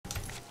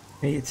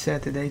Hey, it's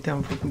Saturday,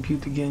 time for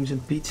computer games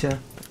and pizza.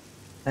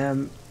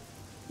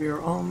 We're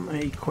on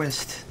a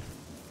quest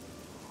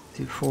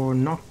for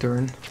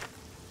Nocturne.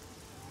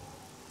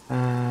 We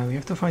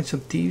have to find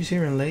some thieves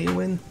here in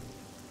Leeuwin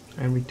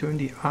and return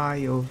the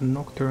Eye of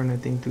Nocturne, I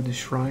think, to the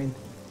shrine.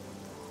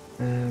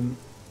 I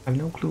have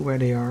no clue where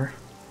they are,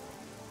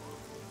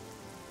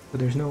 but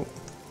there's no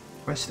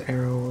quest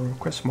arrow or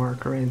quest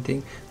mark or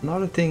anything.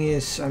 Another thing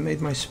is, I made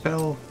the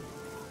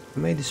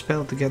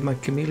spell to get my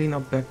chameleon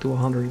up back to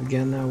 100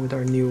 again now with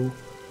our new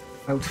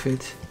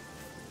outfit.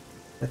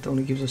 That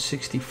only gives us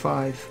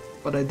 65,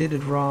 but I did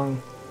it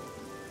wrong.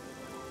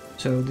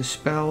 So the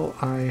spell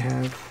I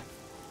have,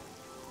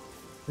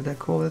 what did I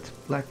call it?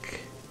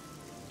 Black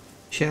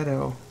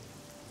Shadow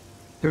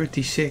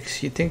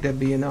 36. You'd think that'd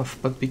be enough,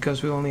 but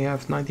because we only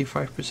have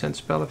 95%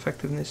 spell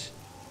effectiveness,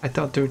 I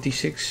thought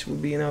 36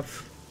 would be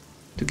enough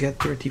to get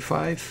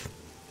 35,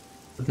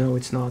 but no,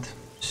 it's not.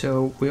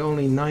 So we're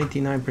only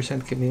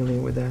 99%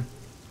 chameleon with that.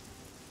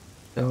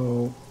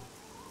 So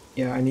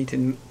yeah, I need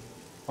to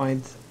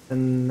find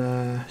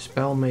a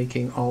spell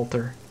making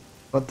altar.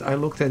 But I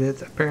looked at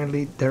it,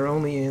 apparently they're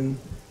only in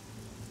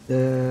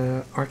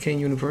the Arcane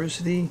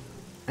University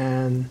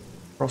and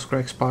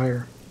Frostcrack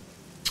Spire.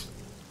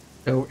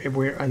 So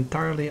we're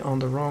entirely on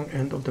the wrong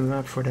end of the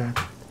map for that.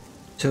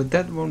 So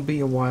that won't be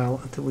a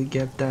while until we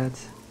get that.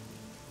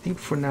 I think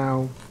for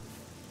now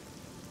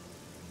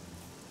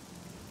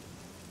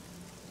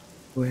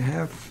we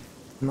have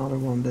another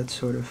one that's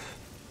sort of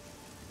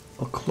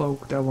a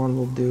cloak. That one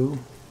will do.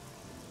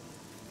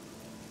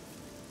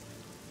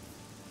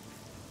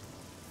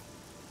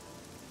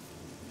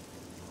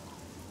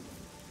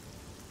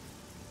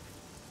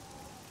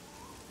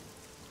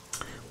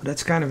 But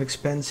that's kind of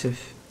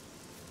expensive.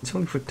 It's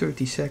only for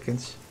 30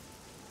 seconds.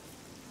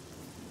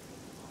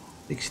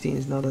 16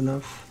 is not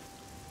enough.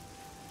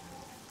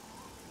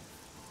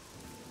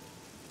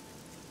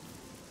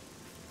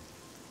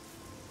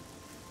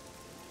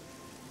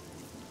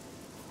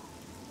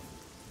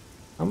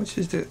 How much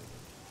is the...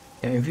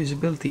 Yeah,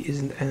 invisibility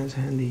isn't as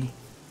handy.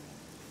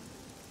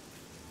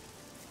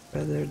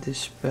 Feather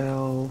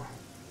dispel.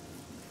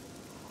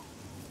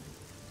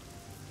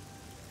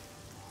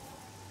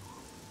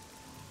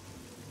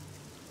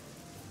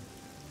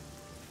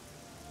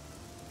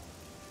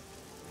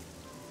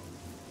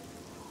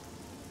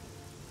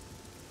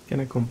 Can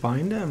I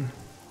combine them?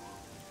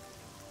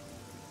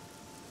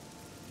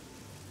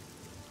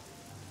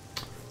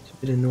 It's a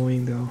bit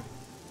annoying though.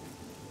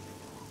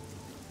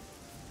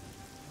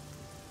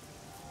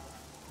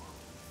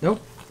 Nope.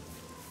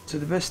 So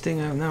the best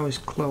thing I have now is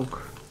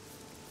cloak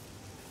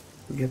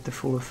to get the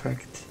full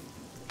effect.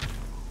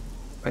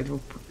 Right, we'll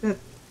put that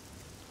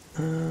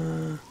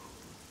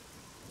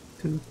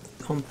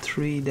on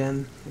 3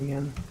 then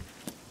again.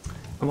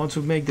 And once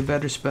we make the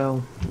better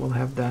spell, we'll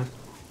have that.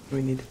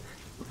 We need.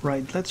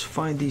 Right, let's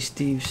find these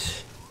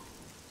thieves.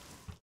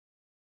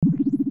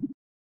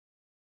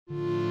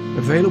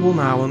 Available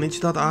now on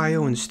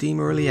itch.io and Steam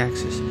Early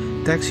Access.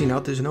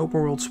 TaxiNut is an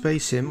open-world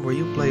space sim where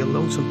you play a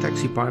lonesome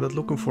taxi pilot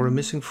looking for a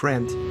missing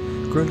friend.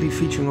 Currently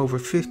featuring over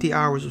 50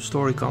 hours of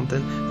story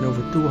content and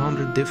over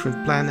 200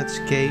 different planets,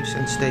 caves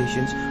and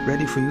stations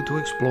ready for you to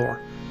explore.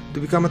 To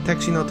become a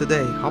TaxiNut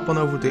today, hop on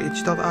over to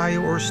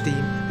itch.io or Steam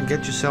and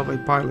get yourself a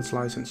pilot's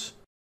license.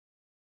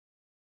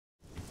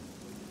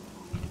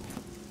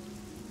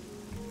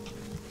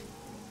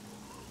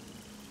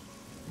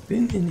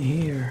 Been in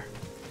here.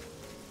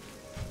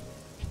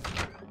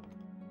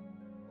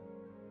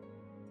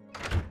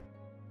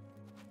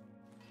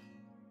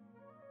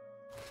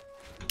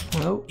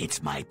 Well,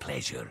 it's my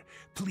pleasure.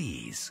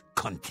 Please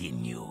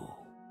continue.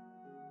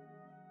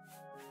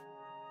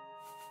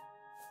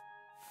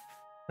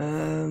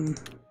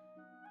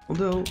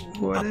 Although,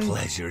 who are they? A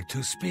pleasure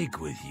to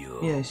speak with you.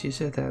 Yes, you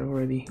said that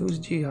already. Who's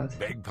Jihad?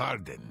 Beg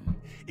pardon.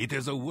 It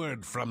is a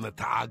word from the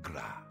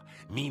Ta'agra,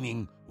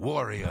 meaning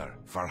warrior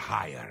for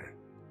hire.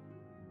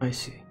 I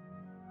see.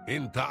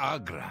 In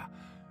Ta'agra,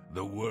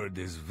 the word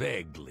is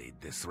vaguely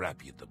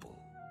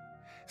disreputable.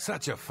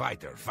 Such a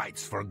fighter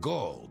fights for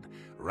gold,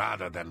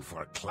 rather than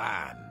for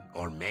clan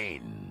or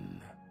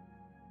mane.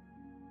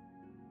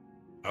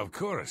 Of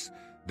course,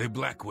 the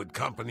Blackwood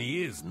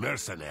Company is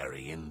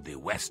mercenary in the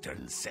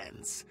Western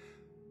sense.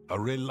 A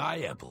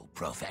reliable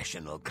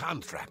professional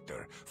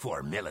contractor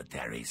for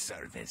military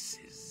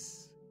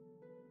services.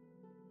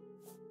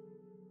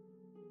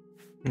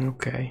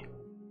 Okay.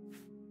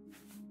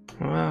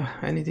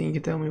 Anything you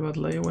can tell me about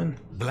Leeuwin?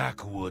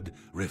 Blackwood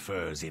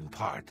refers in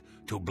part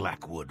to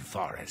Blackwood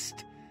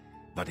Forest,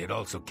 but it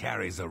also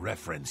carries a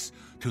reference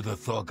to the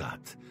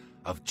Thogat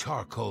of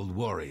charcoal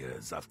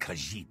warriors of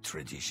Khajiit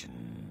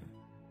tradition.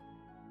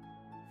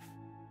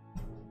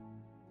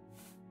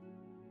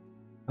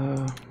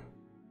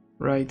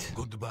 Right.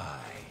 Goodbye.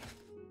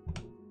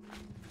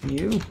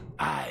 You?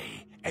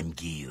 I am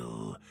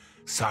Gil,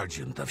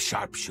 Sergeant of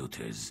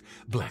Sharpshooters,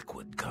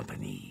 Blackwood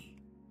Company.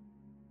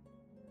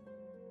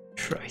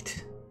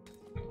 Right.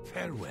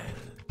 Farewell.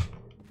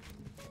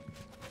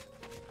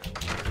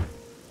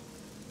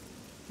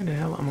 Where the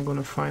hell am I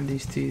gonna find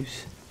these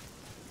thieves?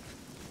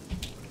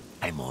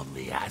 I'm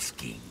only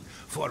asking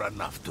for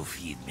enough to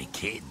feed me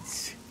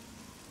kids.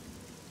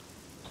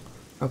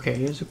 Okay,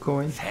 here's a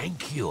coin.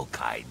 Thank you,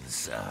 kind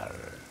sir.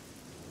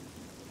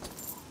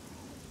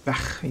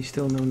 Ach, you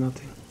still know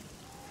nothing.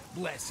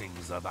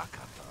 Blessings of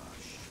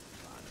Akatosh.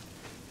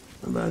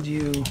 What about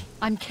you?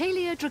 I'm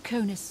Kalia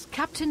Draconis,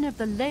 captain of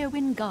the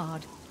Leowin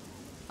Guard.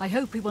 I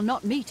hope we will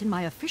not meet in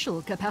my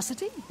official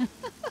capacity.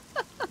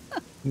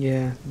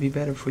 Yeah, be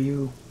better for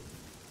you.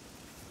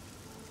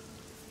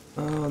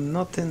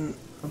 Nothing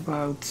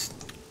about...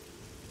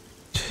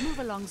 Move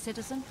along,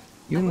 citizen.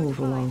 You I won't move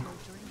mind along. altering.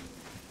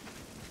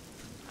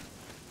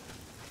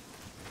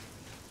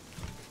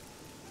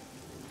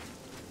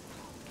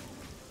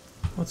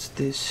 What's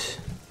this?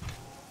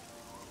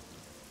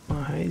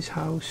 His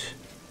house.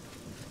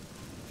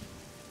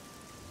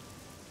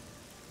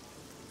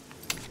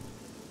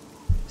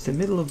 It's the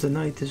middle of the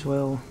night as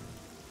well.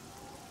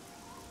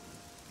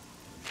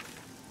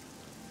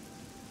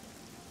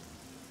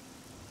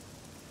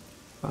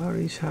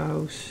 Barry's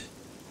house.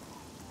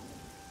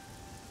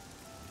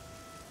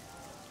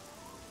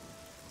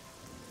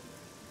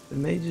 The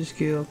Mages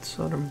Guild,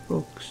 Southern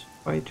Books,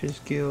 Fighters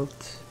Guild,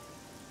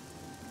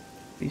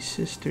 the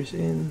Sisters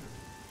Inn.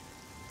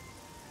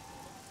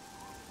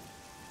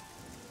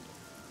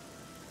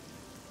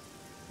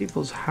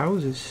 People's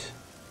houses.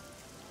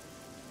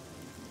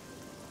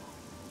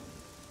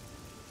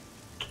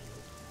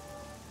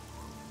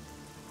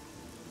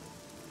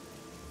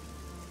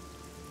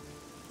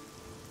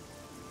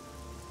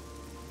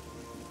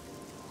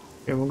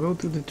 Okay, we'll go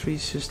to the Three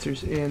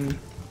Sisters Inn.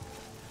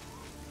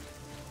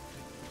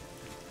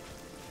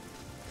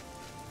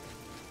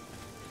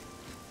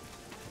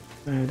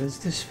 That's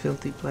this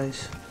filthy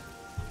place.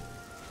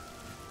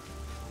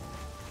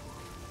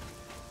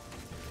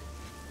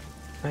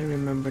 I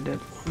remember that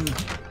one.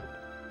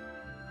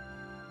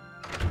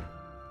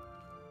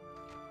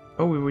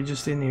 Oh, we were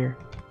just in here.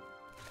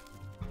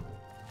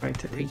 Right,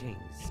 I Greetings.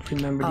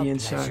 remember the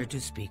inside. Pleasure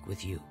to speak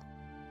with you.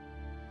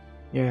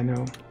 Yeah, I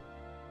know.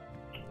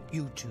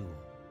 You too.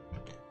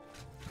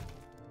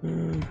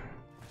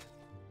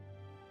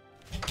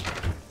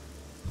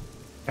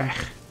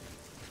 Ech.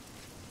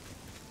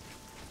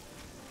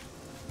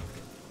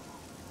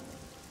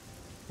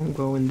 I'm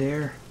going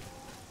there.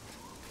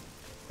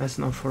 That's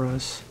not for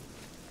us.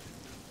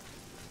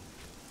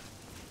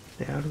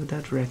 Stay out of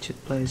that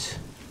wretched place.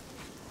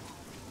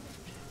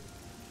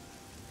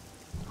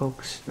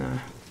 Books, nah.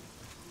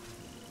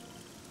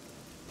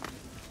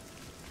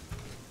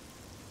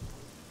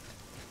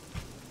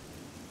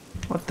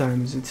 What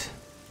time is it?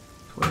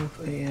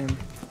 12 a.m.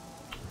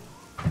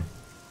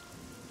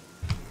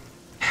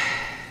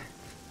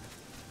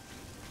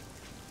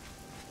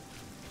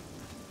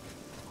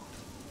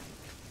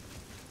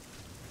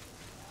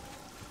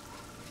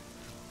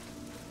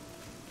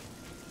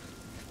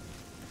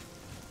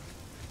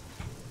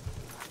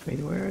 Wait,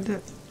 where are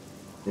the...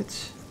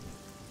 It's...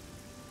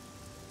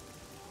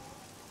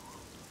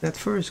 That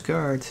first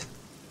guard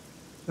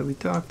that we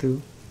talked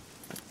to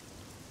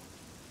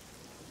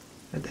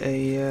had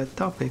a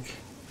topic.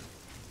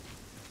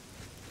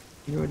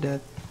 You're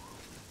that...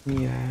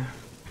 Yeah,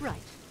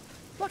 Right.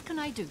 What can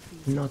I do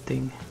for you?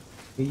 nothing.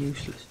 You're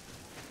useless.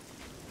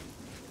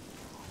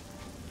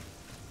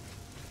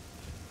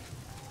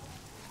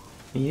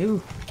 And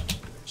you?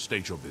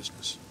 State your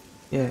business.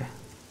 Yeah.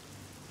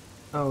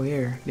 Oh,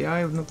 here. The Eye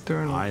of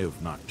Nocturnal. Eye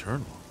of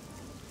Nocturnal.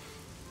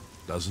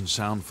 Doesn't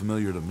sound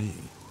familiar to me.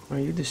 Are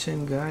you the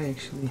same guy,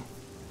 actually?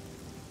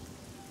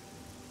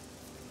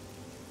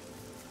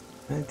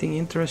 Anything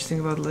interesting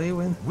about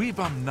Leywin?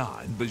 Weebam-Na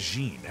and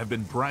Bajin have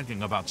been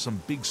bragging about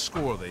some big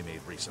score they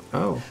made recently.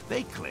 Oh.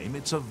 They claim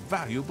it's a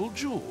valuable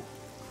jewel.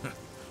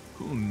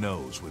 Who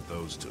knows with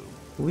those two?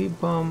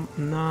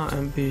 Weebam-Na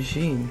and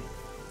Bajin.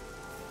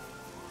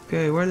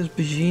 Okay, where does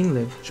Bajin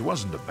live? She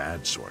wasn't a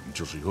bad sort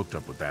until she hooked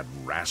up with that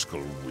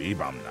rascal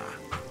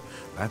Weebam-Na.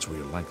 That's where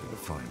you're likely to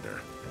find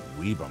her, at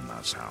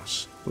Weebam-Na's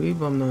house.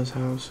 Weebam-Na's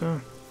house, huh?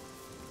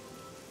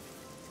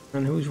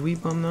 And who's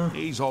Weebam-Na?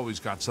 He's always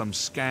got some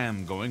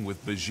scam going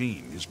with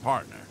Bajin, his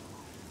partner.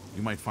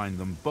 You might find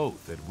them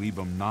both at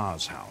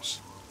Weebam-Na's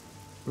house.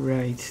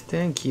 Right,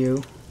 thank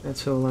you.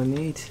 That's all I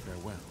need.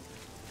 Farewell.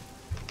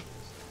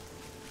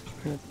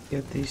 Let's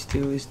get these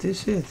two. Is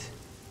this it?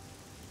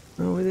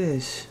 Oh, it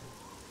is.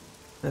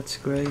 That's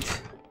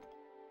great.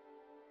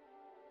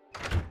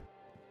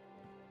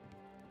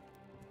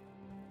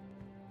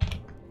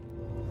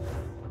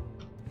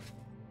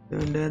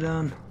 Turn that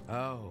on.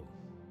 Oh.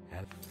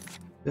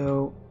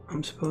 So,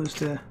 I'm supposed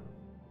to...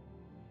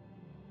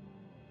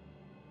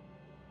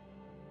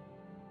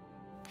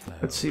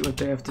 Let's see what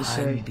they have to I'm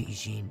say.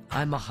 Bijin.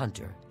 I'm a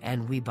hunter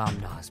and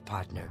Weebam-Na's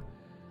partner.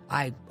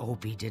 I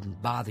hope he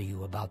didn't bother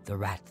you about the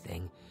rat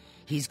thing.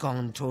 He's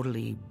gone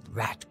totally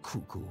rat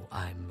cuckoo,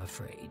 I'm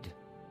afraid.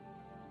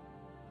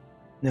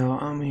 No,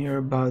 I'm here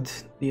about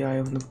the Eye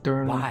of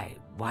Nocturnal. Why?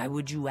 Why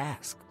would you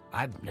ask?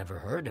 I've never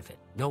heard of it.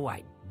 No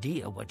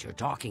idea what you're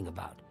talking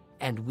about.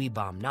 And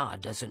Weebam-Na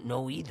doesn't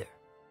know either.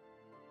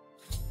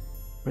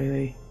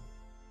 Really?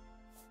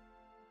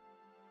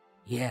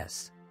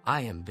 Yes,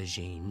 I am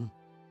Bajin.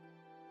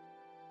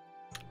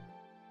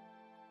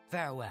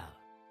 Farewell.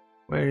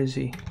 Where is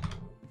he?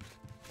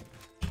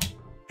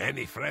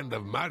 Any friend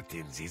of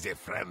Martin's is a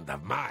friend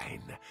of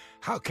mine.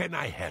 How can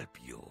I help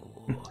you?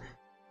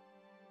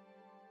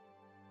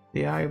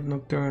 The Eye of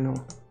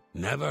Nocturnal.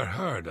 Never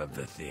heard of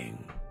the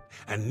thing,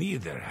 and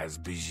neither has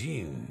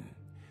Bijin.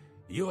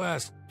 You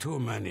ask too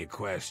many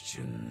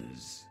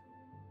questions.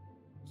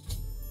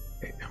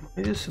 Okay, am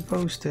I just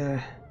supposed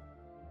to...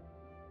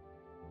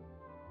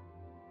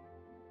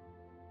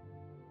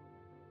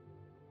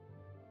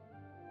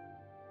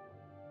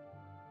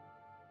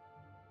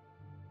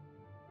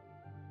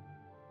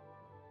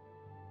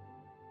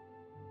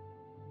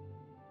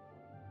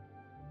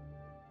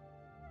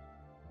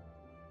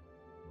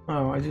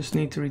 Oh, I just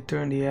need to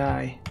return the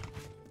eye.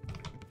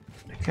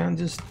 I can't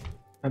just...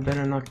 I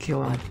better not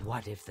kill him. But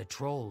what if the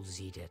trolls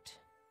eat it?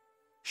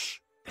 Shh,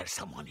 there's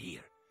someone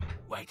here.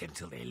 Wait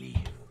until they leave.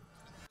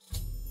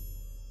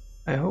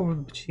 I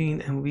hovered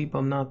between and Weep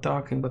I'm not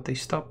talking, but they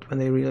stopped when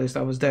they realized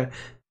I was there.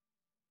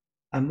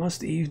 I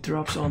must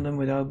eavesdrop on them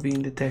without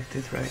being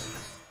detected, right?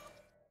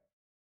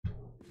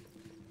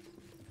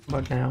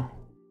 But now...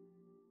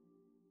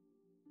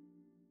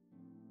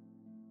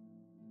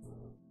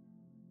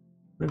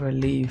 What if I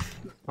leave?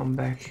 Come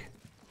back.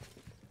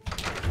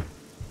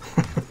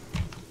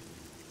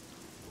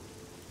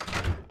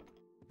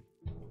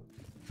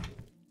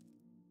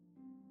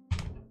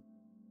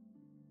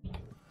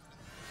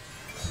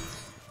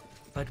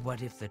 But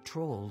what if the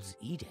trolls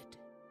eat it?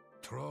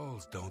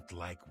 Trolls don't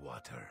like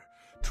water.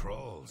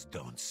 Trolls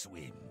don't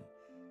swim.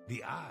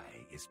 The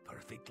eye is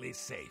perfectly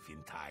safe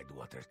in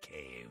Tidewater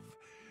Cave.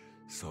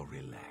 So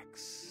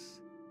relax.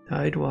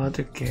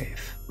 Tidewater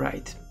Cave,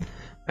 right.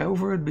 I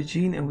overheard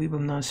Bajin and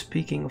Weebam now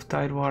speaking of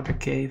Tidewater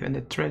Cave and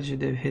the treasure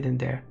they've hidden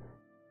there.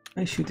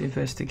 I should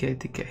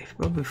investigate the cave,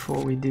 but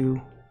before we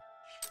do,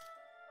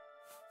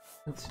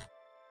 let's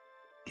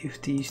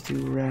give these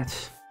two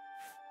rats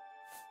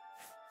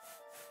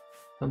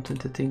something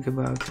to think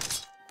about.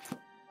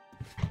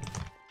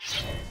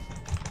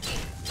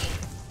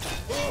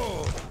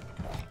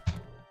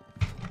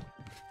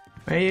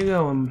 Where you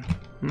going?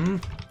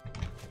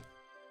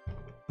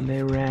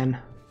 They ran.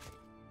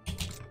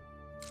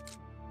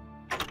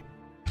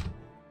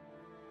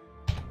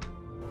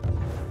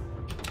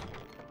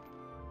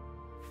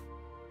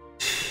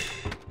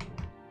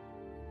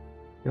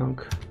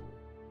 Junk.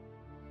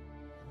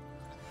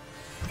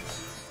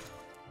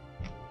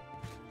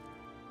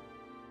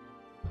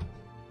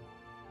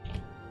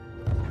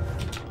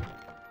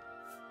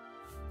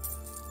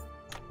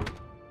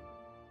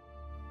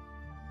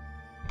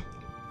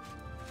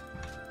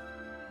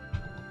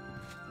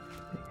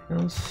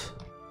 Anything else?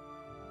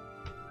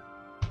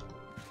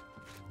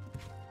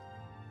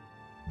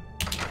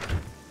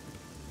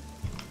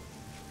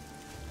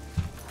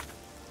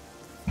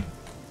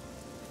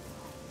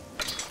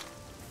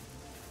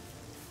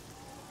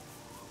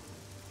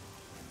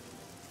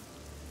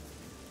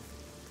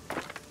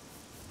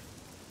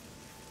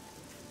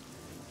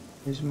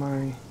 Here's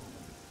my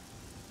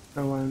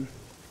other one.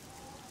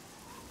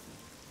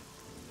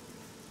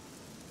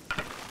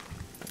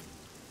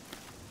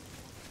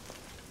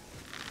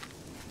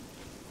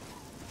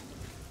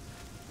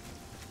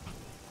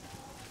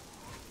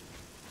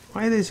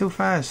 Why are they so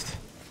fast?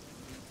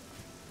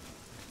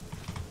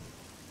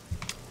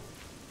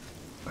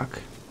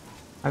 Fuck.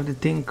 I have the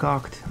thing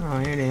cocked. Oh,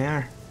 here they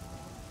are.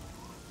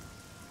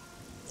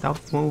 Stop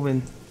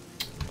moving.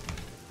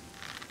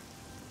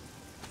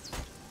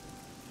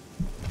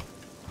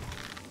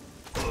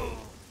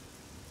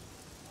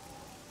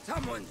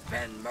 Someone's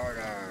been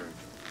murdered!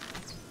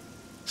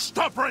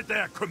 Stop right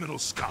there, criminal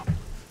scum!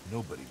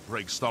 Nobody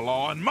breaks the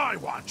law on my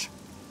watch!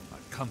 I'm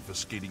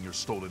confiscating your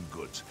stolen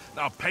goods.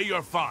 Now pay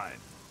your fine,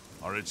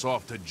 or it's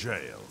off to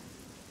jail.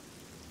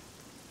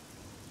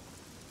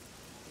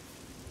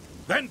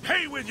 Then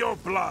pay with your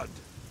blood!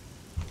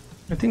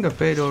 I think I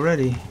paid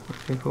already.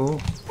 Okay, cool.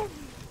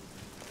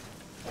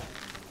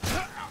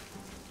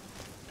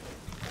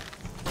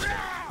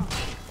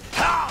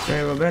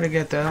 Okay, we better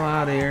get the hell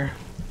out of here.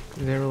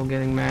 They're all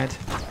getting mad.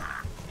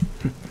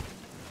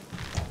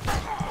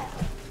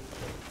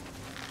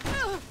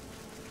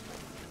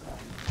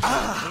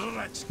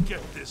 Let's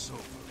get this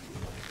over.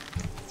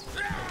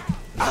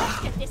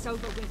 Let's get this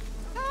over with.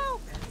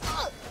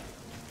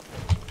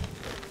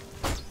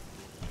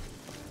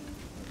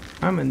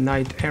 I'm a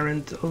knight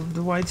errant of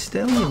the White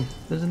Stallion.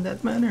 Doesn't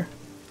that matter?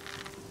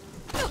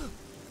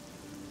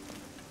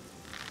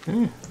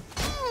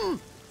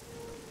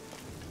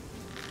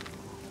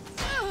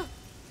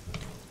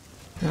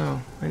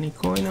 Oh, any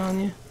coin on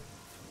you?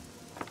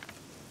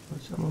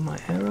 Got some of my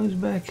arrows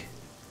back.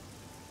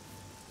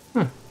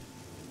 Huh.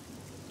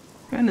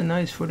 Kinda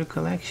nice for the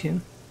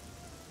collection.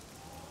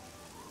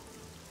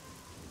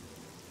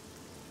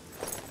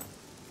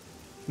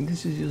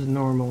 This is just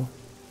normal.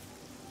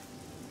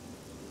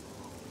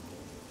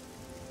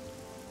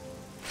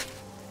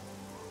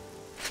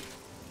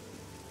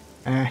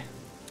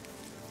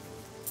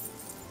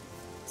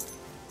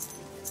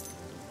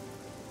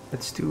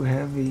 That's too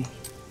heavy.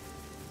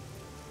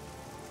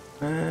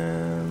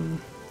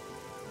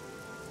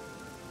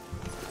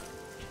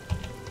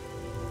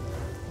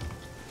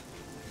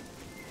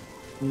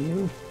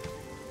 You.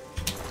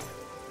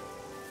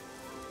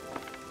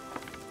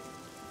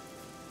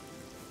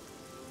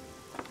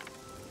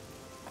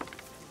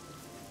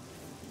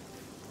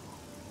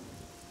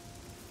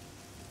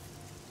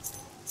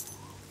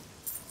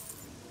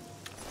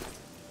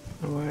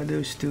 Why are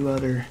those two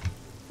other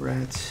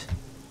rats?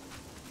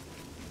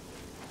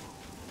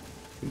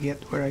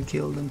 Forget where I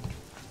killed them.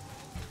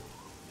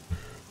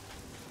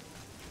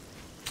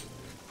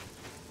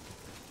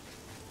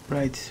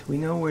 Right, we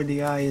know where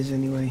the eye is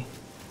anyway.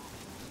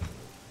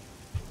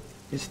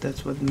 Guess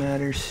that's what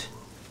matters.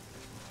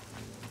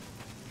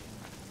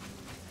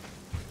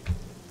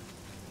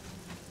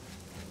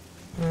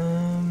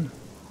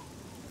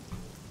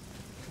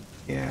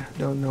 Yeah,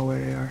 don't know where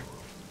they are.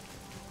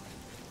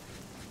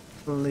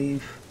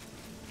 Believe.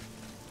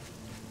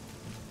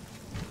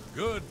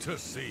 Good to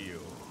see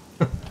you.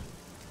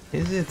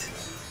 Is it?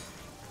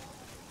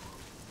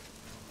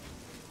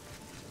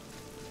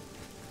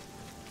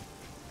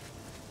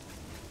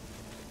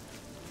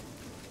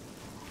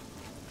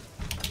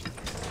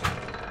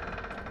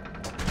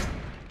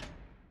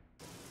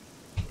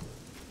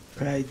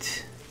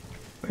 Right.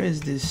 Where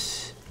is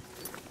this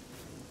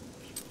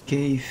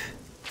cave?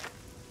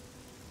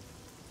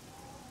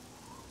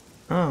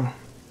 Oh.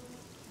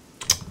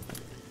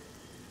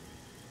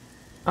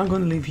 I'm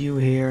gonna leave you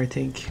here, I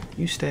think.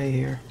 You stay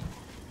here.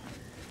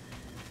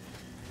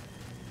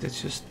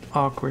 That's just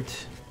awkward.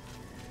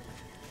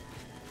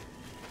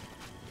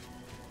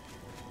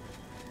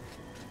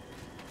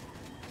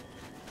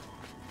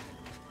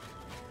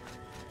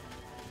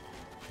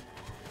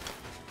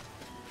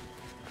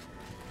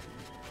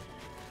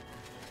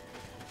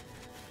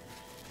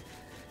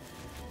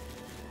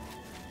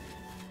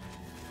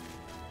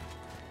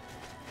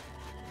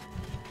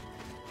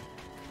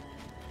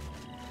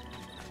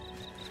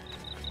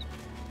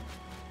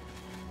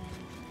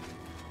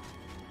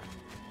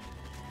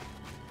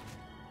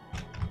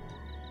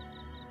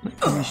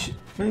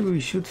 Maybe we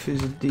should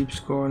visit Deep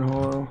Scorn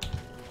Hollow.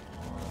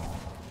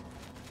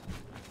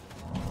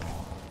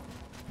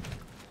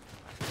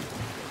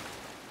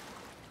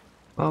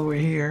 While we're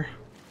here,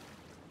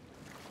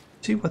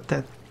 see what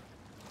that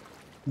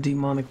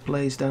demonic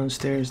place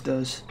downstairs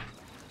does.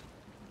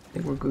 I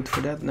think we're good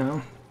for that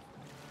now.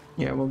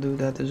 Yeah, we'll do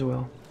that as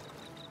well.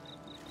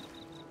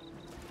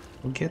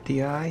 We'll get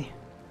the eye.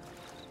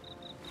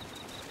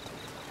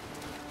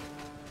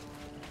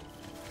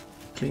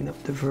 Clean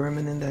up the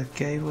vermin in that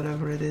cave,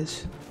 whatever it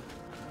is.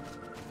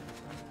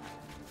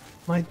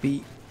 Might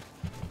be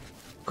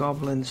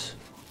goblins.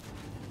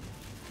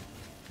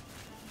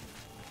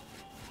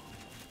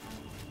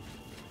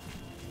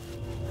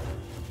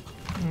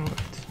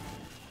 Alright.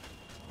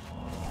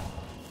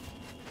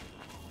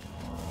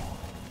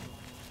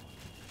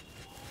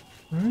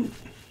 Alright.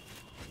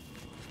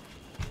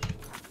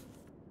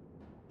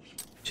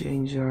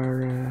 Change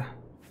our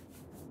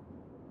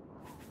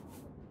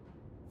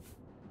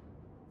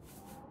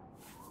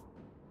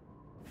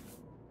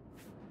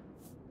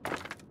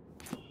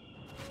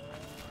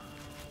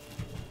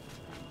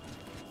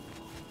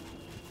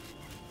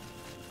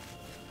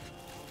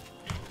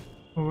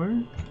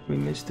Where? We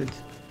missed it.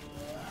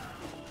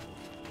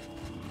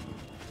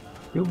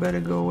 You better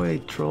go away,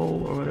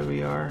 troll, or whatever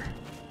you are.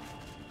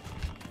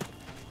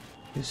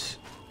 This.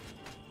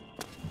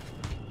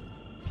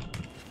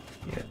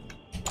 Yeah.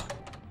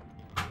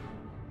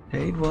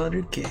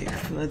 Water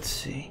Cave, let's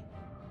see.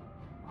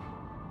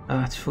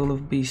 Ah, it's full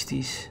of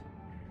beasties.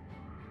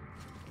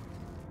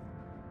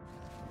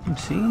 I'm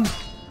seeing.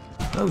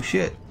 Oh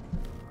shit.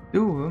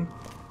 Two of them.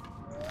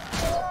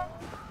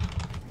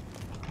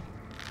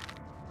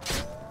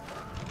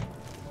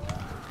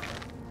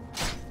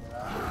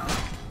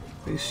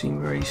 They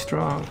seem very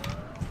strong.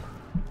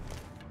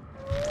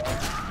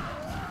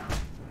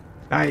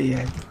 Ah,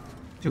 yeah.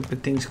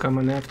 Stupid things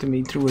coming after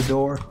me through a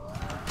door.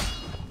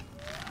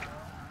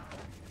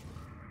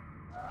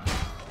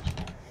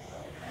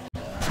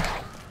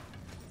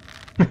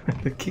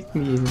 They kicked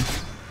me even.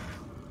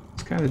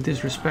 It's kind of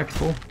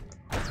disrespectful.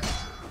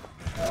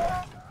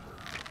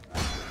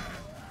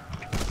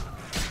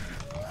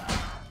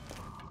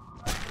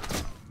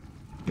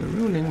 You're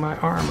ruining my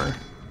armor.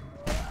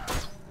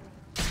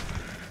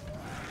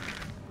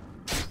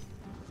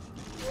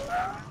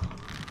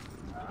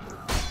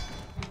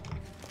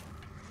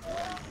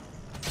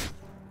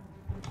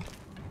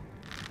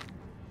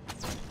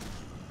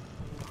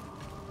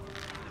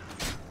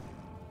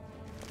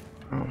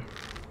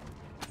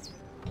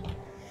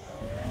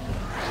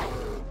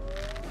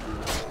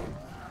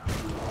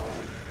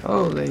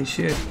 Holy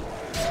shit.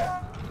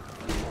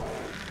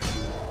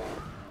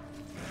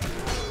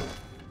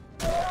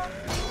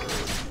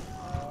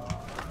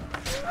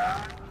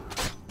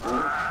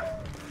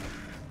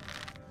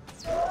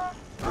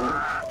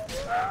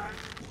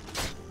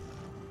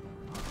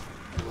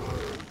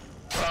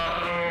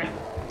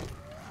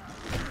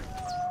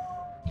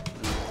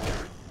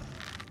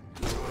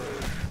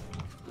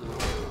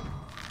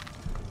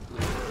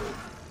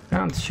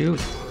 Can't shoot.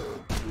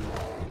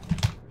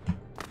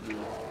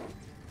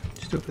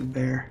 Stupid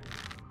bear.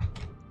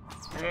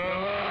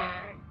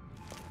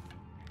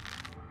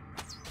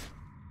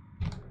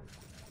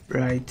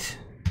 Right.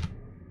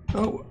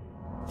 Oh.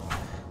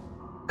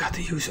 Got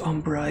to use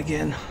Umbra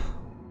again.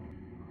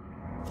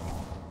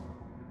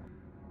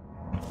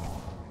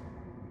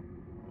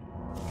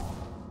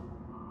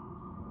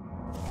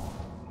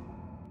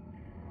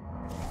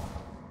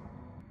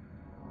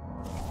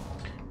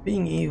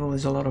 Being evil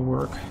is a lot of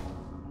work.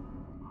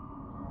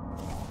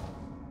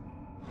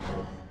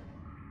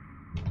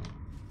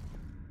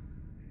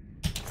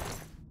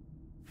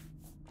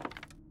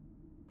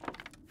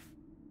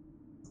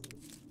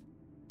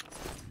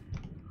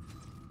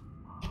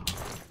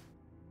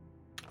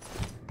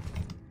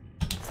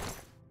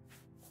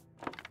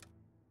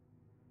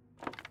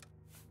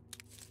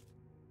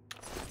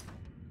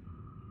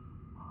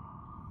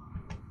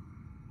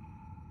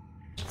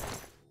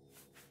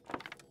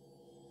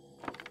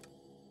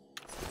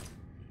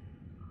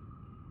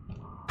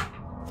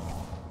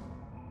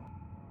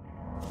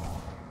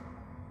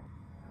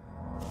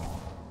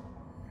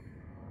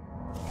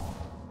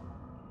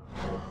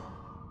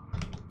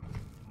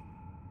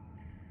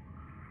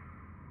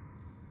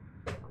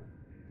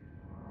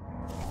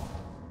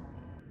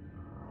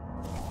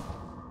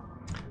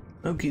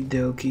 Okie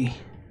dokie.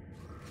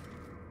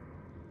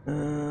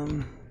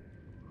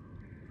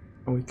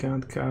 We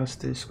can't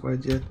cast this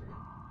quite yet.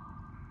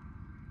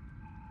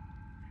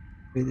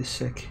 Wait a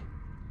sec.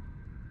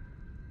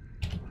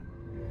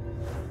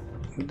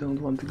 We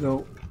don't want to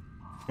go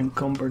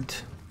encumbered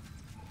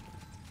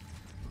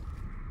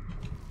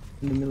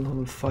in the middle of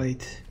a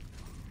fight.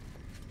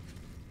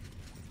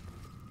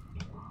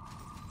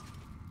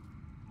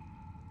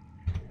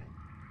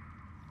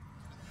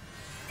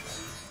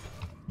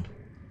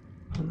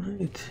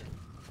 Alright.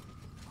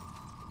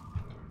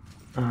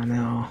 Ah,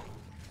 no.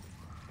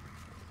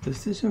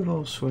 Does this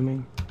involve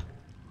swimming?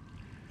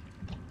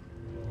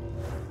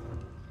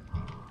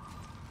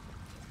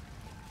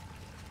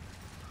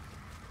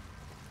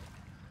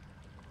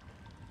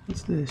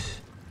 What's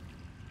this?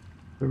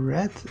 A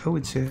rat? Oh,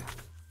 it's a...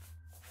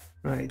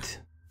 Right.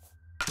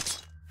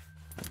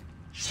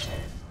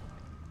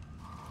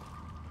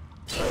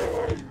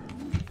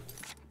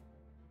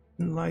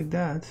 Didn't like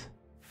that.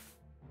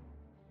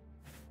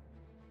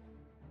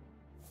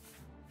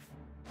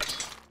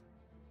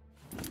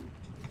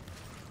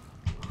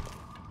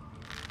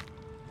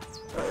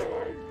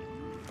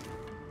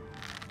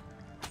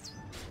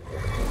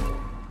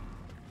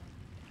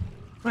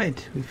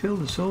 Right, we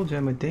filled the soul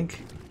gem, I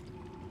think.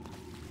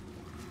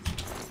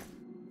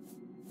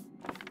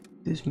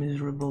 This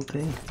miserable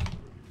thing.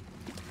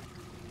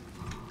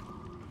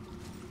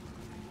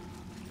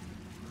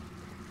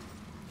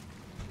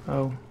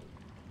 Oh.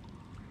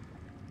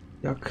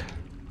 Yuck.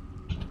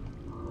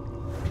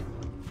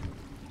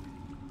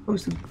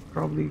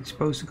 Probably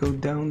supposed to go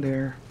down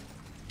there.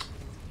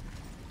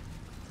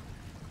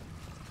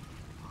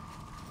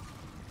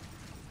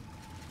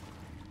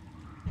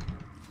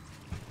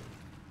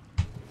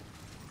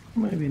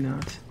 Maybe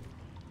not.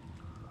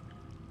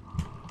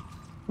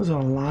 What's a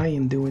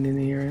lion doing in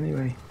here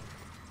anyway?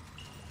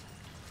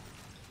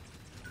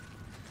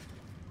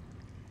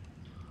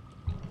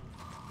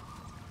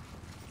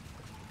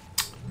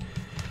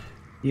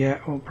 Yeah,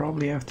 we'll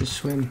probably have to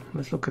swim.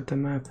 Let's look at the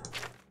map.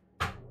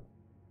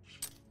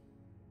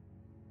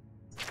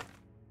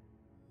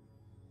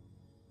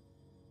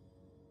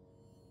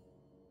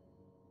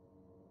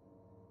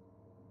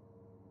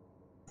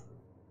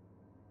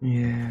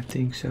 Yeah, I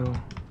think so.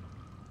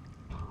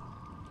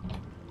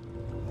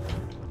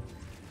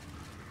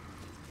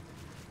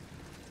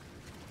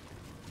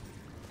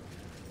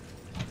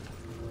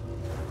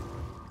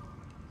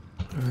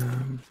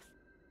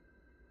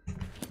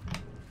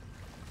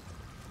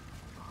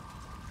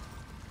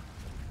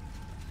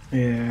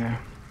 Yeah.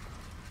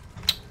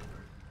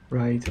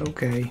 Right,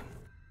 okay.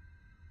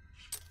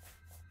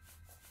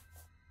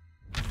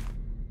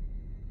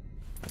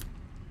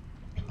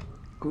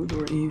 Good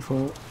or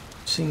evil,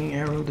 Singing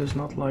Arrow does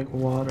not like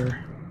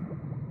water.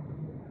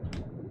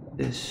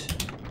 This.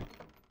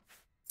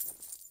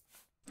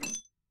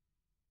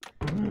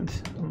 What?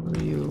 What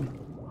are you?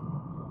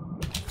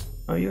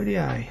 Oh, you're the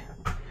eye.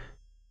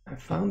 I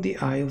found the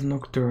Eye of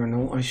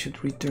Nocturnal. I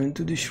should return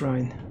to the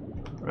shrine.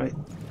 Right.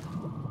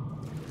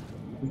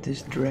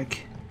 This drag.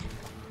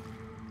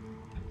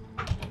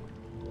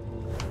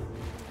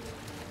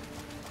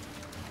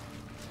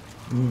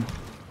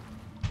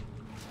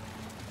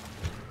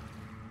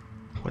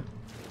 What?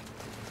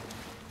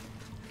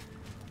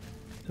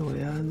 So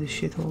we are in this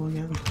shithole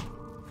again.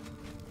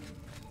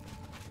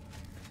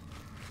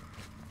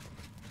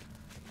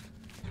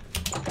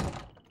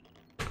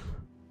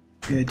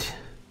 Good.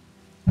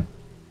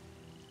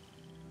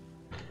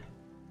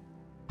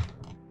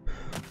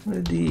 What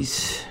are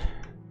these?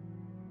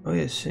 Oh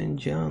yes, St.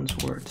 John's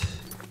wort.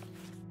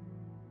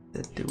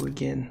 That do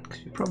again,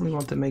 because you probably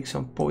want to make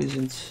some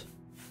poisons.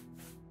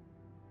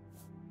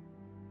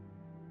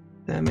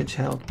 Damage,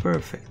 health,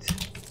 perfect.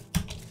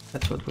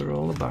 That's what we're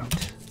all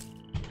about.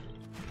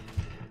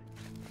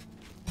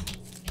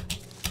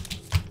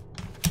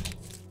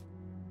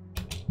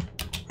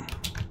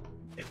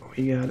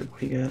 we got it,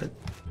 we got it.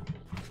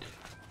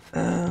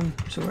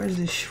 So where's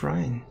this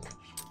shrine?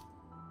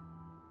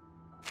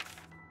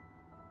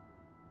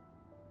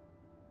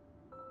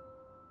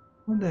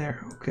 Oh,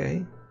 there,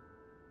 okay.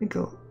 I think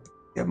I'll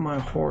get my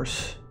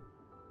horse.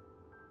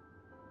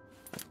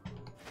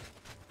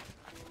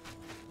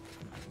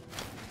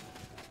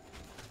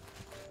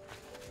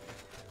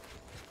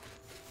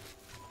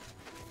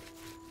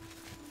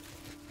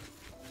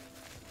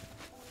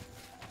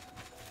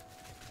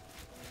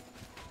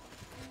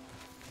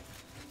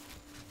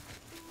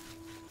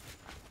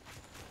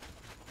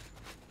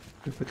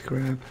 Stupid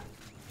crab.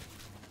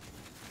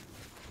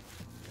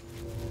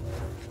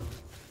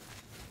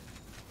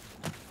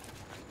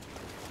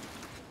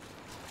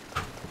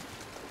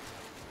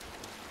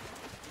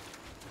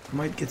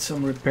 Might get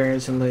some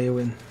repairs in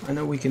Leeuwin. I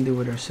know we can do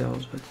it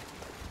ourselves, but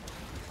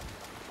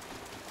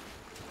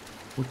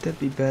would that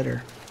be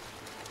better?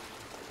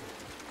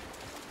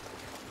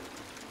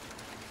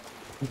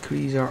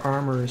 Increase our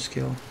armor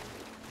skill.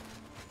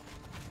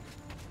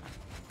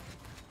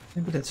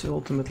 Maybe that's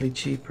ultimately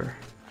cheaper.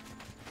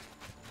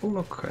 Oh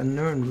look, a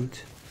Nern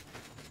root.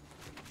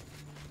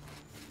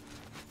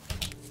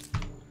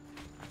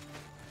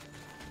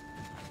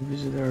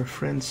 Visit our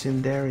friend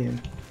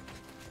Sindarian.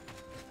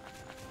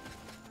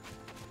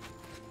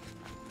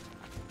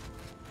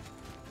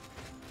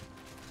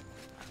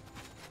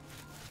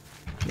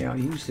 Yeah, I'll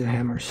use the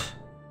hammers.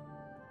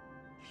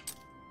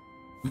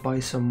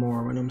 Buy some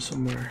more when I'm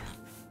somewhere.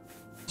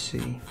 Let's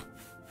see.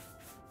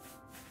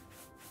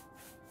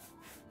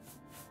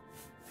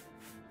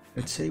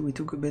 Let's say we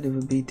took a bit of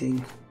a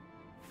beating.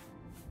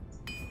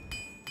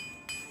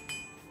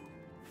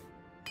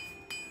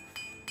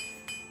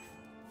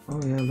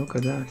 Oh yeah, look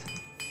at that.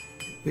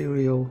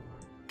 Imperial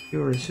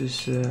Eurus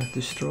is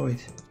destroyed.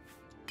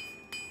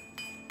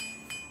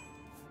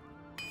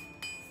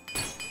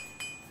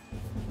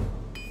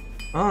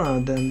 Oh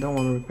no, then don't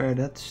want to repair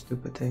that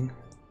stupid thing.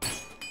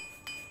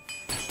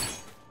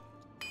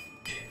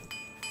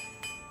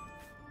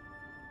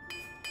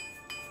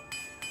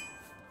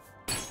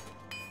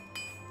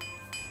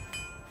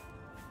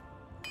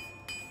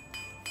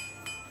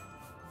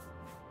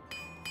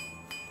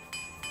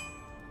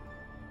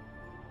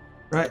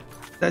 Right,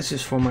 that's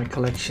just for my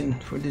collection,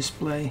 for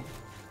display.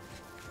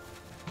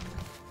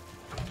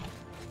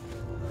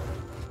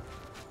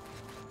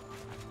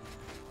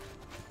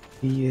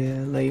 The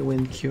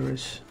Leeuwin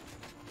Curus.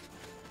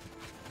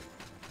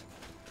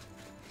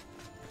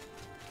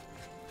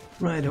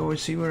 Right,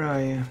 horsey, where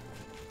are you?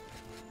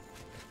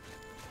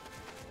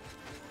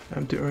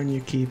 Time to earn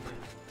your keep.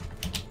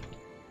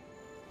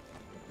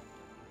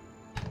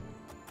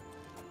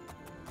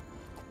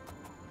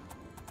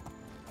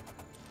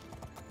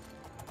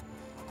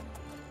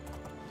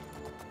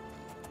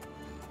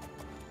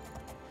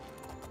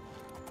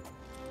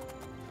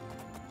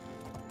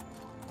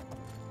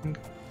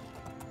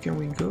 Can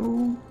we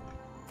go?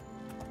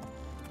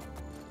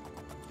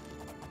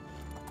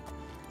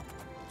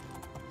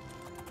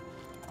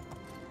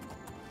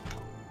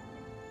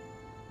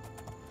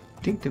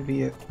 I think there'd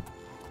be a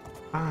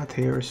path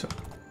here or something.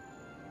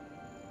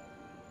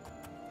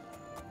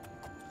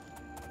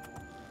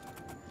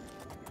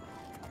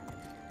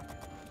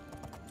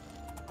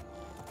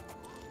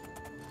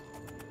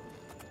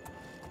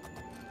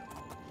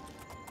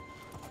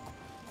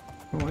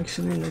 Oh,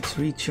 actually, let's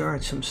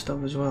recharge some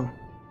stuff as well.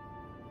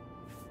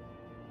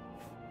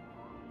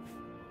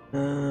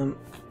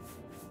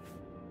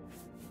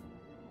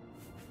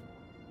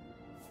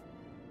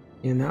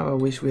 Yeah, now I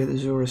wish we had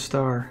Azura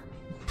Star.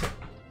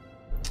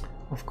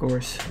 Of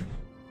course.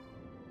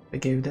 I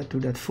gave that to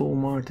that fool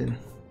Martin.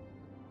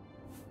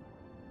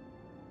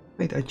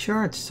 Wait, I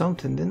charged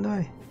something, didn't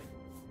I?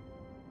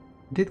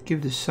 Did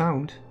give the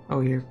sound.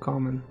 Oh, here,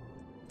 common.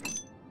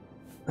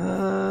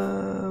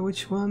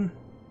 Which one?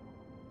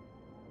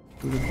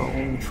 To the Ball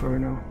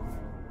Inferno.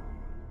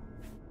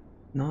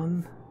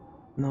 None,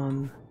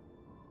 none,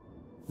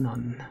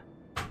 none.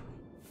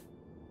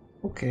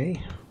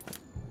 Okay.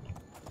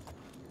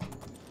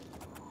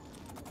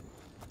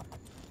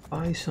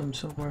 Buy some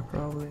somewhere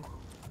probably.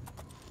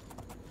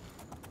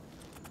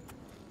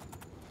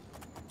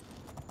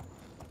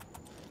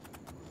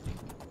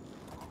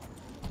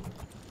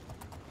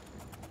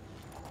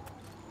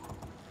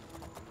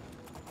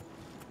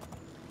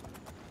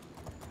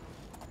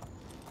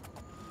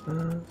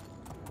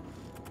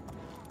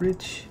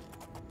 Bridge.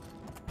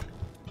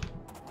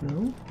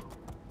 No?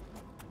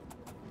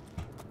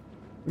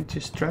 We're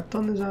just trapped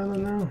on this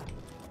island now.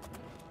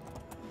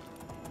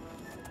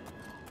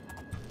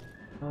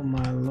 Oh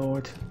my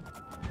lord.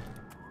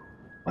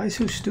 Why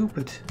so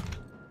stupid?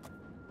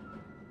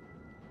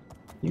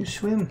 You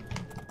swim.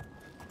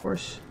 Of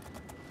course.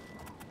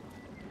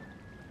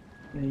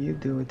 Yeah, you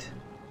do it.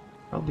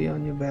 I'll be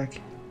on your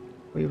back.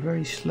 Oh, you're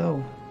very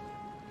slow.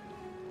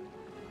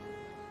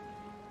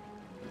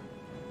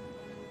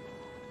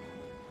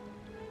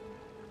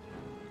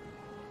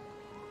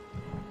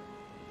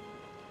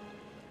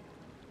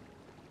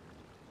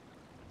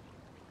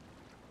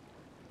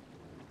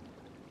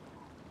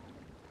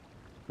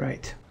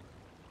 Right.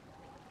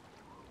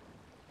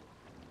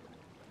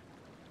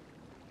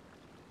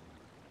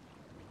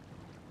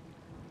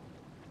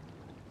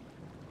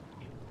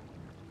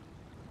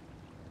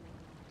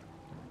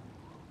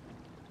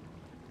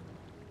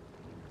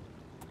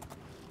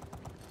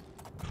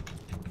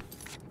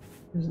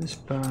 Where's this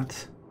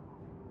path?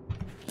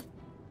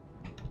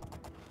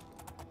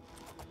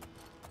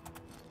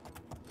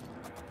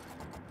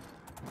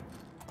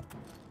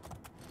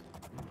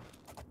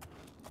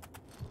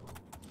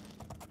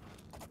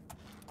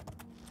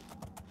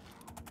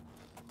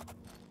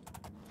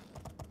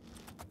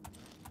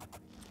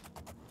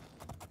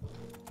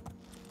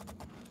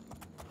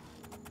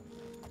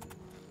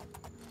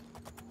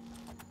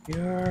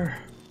 You're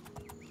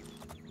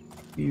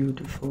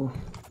beautiful.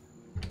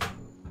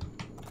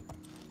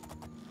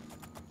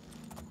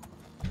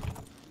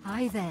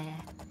 Hi there.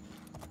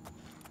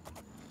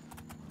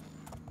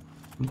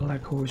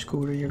 Black horse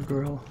courier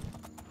girl.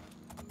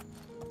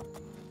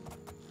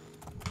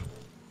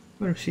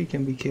 What if she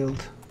can be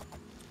killed?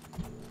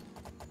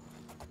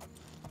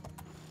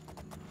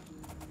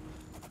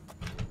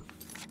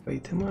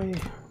 Wait, am I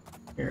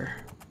here?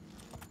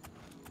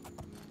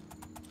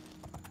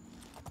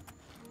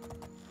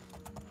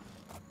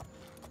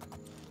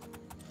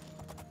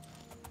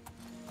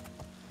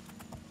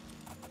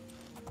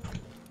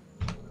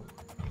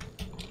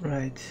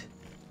 Right.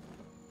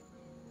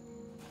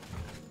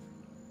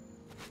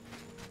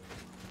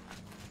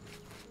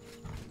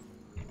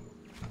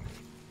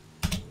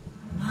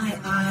 My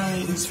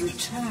eye is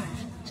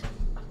returned,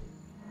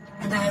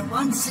 and I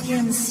once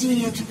again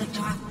see into the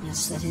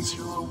darkness that is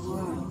your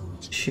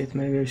world. Shit,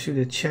 maybe I should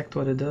have checked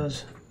what it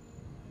does.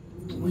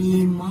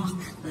 We mock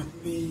the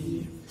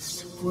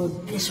thieves, for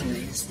bitter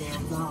is their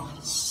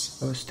loss.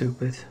 So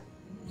stupid.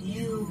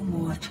 You,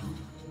 mortal,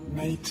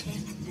 may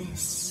take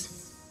this.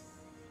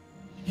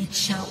 It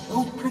shall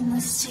open the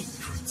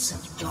secrets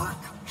of dark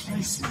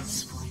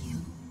places for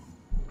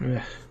you.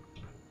 Ugh.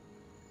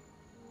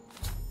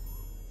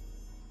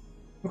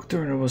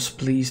 Nocturno was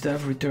pleased.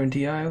 I've returned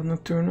the Eye of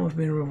Nocturno. I've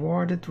been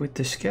rewarded with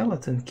the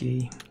skeleton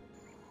key.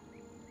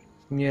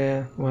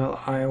 Yeah,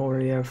 well, I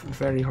already have a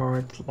very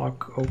hard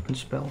lock open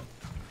spell.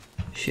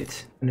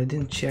 Shit, and I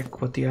didn't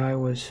check what the eye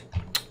was.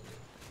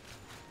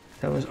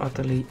 That was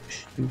utterly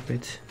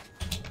stupid.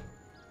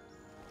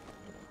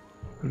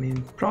 I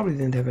mean, probably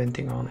didn't have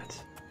anything on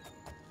it.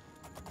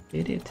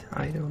 Did it?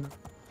 I don't know.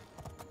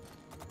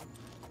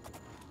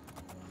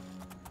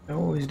 I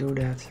always do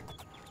that.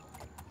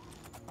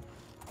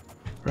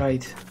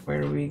 Right,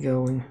 where are we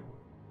going?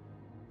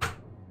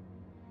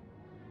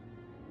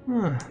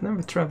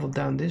 Never traveled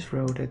down this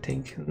road, I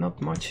think.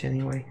 Not much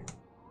anyway.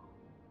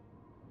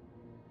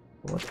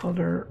 What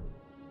other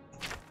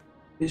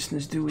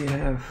business do we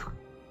have?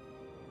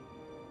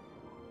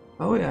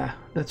 Oh yeah,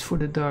 that's for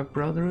the Dark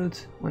Brotherhood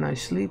when I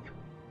sleep.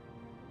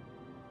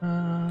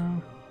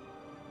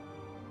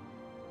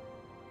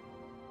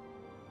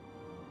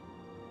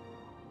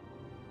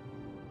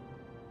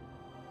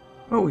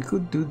 Oh, we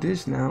could do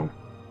this now.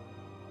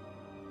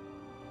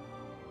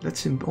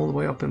 That's all the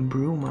way up in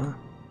Bruma.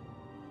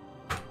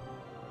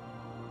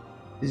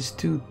 These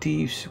two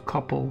thieves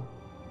couple.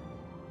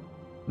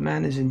 The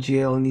man is in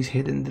jail and he's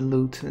hidden the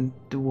loot, and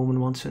the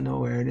woman wants to know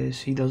where it is.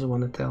 He doesn't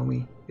want to tell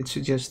me. It's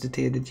suggested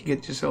here that you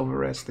get yourself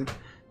arrested,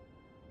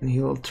 and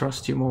he'll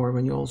trust you more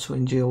when you're also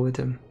in jail with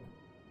him.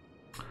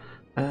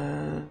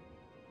 Oh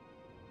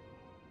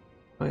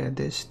yeah,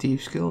 this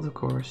Thieves Guild, of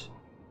course.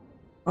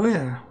 Oh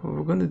yeah, what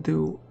we're gonna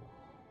do.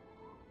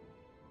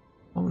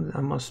 Oh,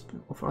 I must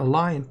a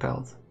lion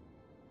pelt.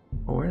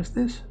 Oh, where's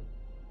this?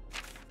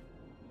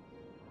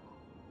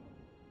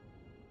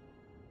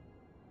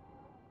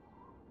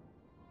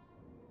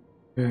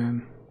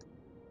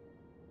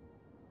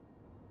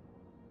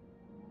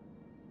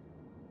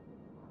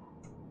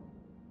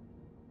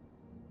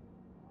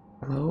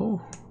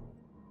 Hello?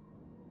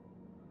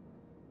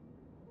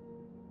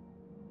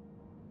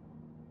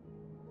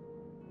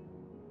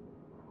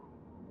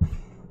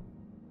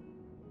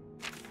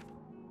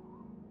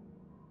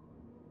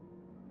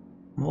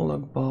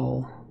 Moloch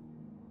ball.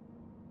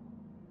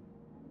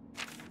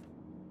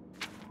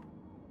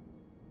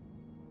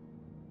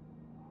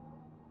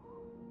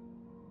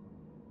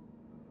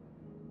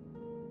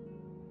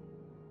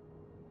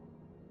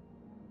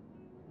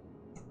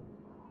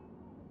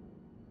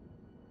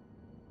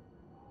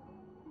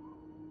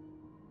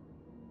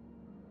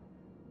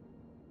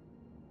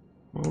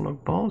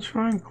 Moloch ball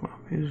shrine club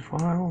is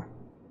vile.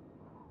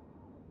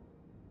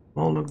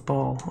 Moloch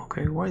ball.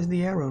 Okay, why is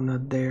the arrow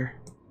not there?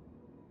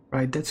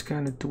 Right, that's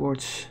kind of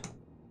towards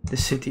the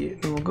city.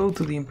 We'll go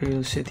to the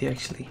Imperial City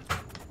actually.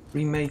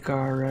 Remake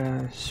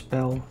our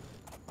spell.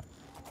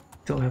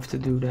 Still have to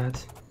do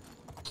that.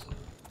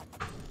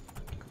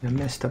 I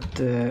messed up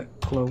the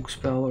cloak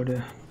spell or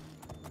the...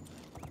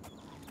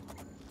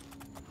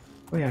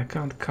 Oh yeah, I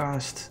can't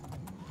cast.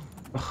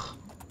 Ugh.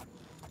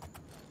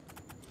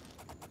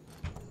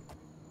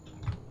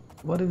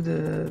 What if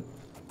the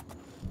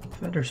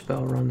feather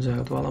spell runs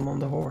out while I'm on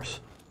the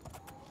horse?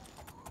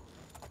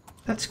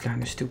 That's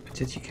kind of stupid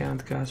that you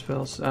can't cast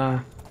spells.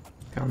 Can't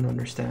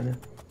understand it.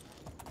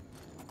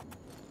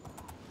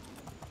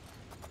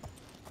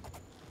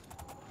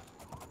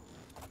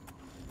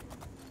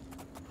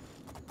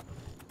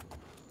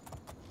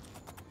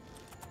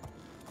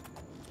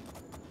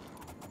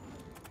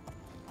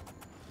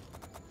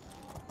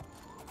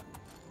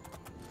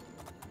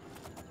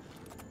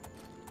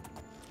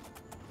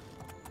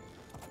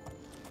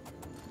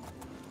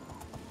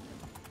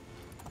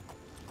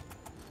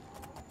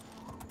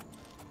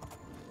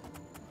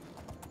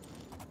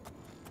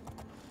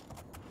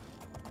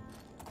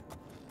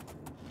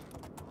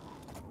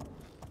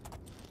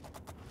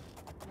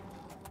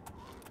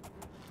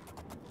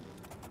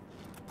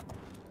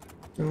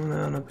 going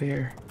on up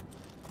here?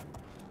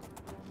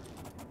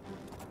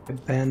 A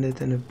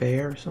bandit and a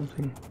bear or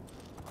something?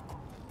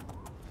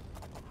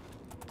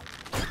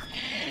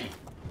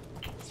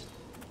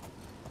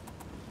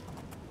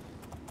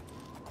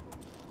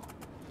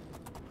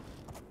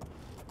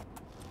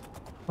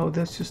 Oh,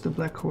 that's just the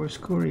Black Horse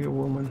courier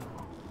woman.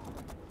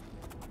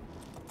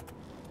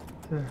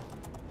 There.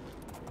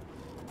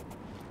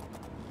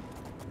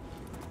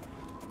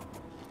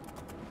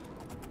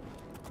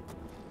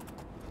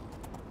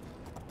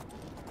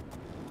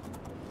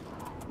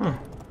 Huh.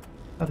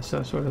 That is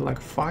sort of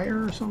like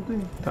fire or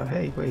something. I thought,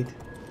 hey, wait,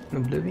 an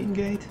Oblivion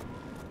gate?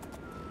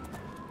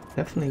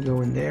 Definitely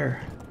go in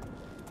there.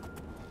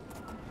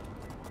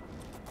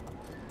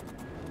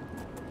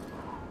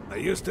 I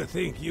used to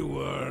think you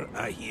were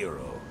a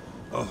hero,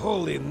 a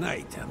holy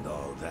knight and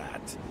all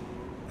that.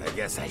 I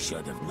guess I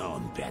should have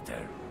known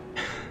better.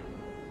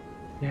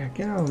 Yeah,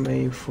 get out of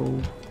me, you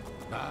fool.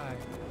 Bye.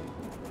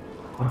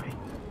 Bye.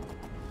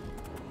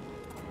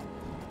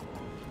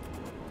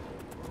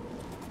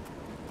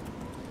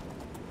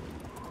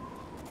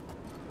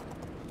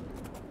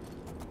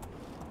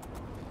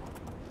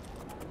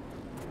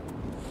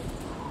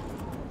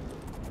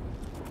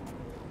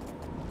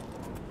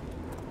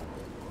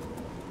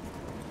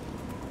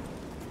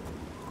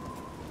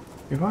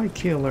 If I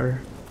kill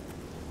her...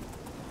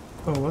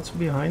 Oh, what's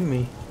behind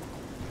me?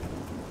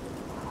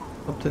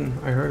 Something,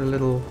 I heard a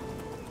little...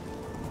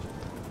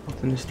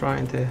 Something is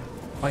trying to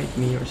bite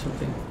me or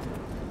something.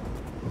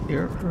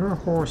 Her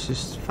horse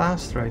is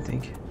faster, I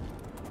think.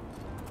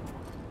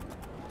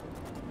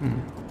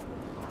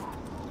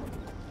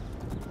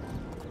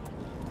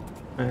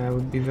 It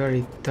would be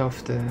very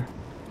tough to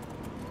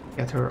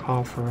get her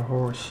off her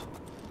horse.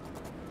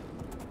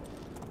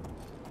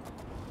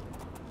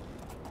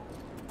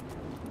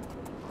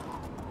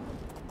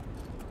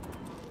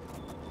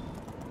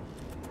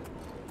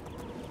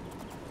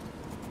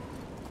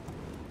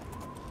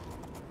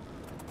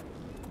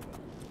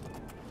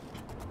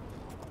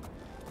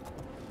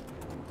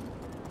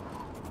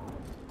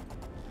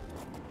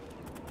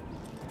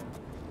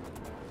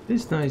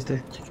 It's nice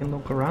that you can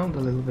look around a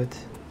little bit.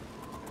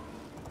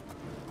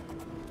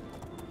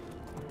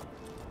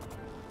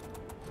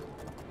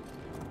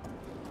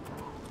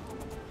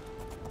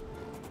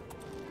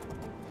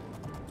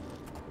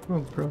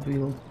 Oh,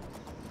 Broville.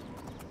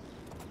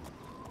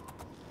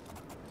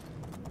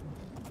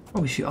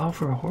 Oh, is she off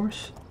her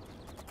horse?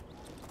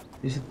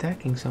 She's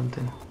attacking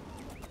something.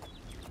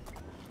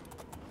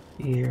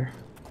 Here.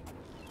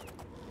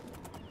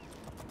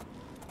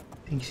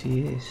 I think she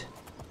is.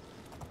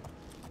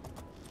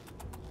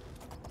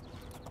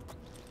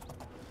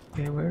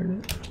 Okay, where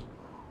did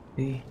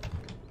we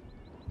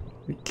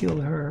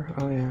killed her?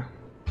 Oh yeah.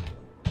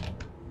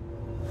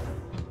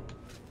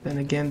 Then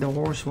again, the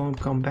horse won't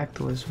come back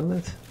to us, will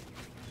it?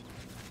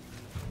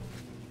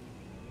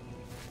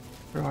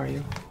 Where are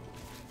you?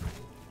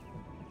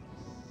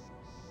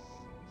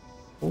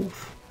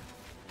 Wolf.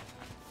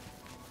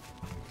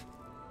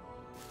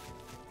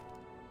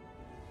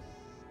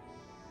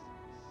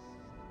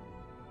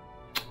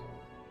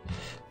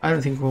 I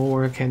don't think it will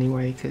work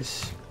anyway,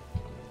 because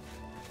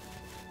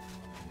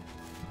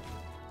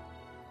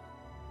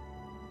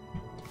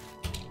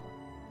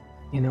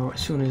you know,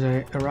 as soon as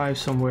I arrive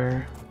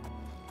somewhere...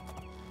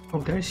 Oh,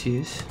 there she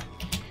is.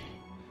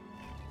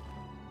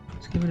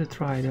 Let's give it a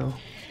try, though.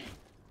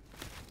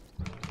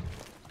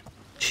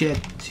 Shit,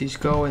 she's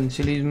going.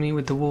 She leaves me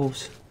with the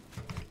wolves.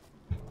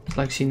 It's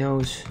like she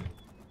knows.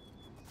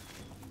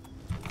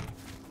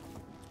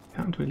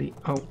 Can't really...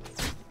 Oh.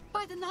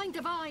 By the Nine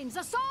Divines,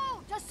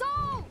 assault!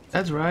 Assault!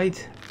 That's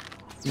right.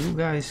 You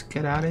guys,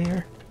 get out of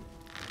here.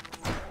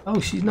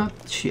 Oh, she's not...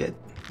 Shit.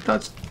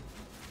 That's...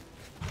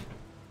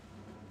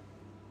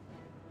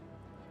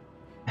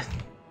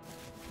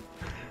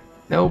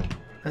 Nope,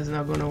 that's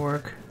not gonna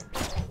work.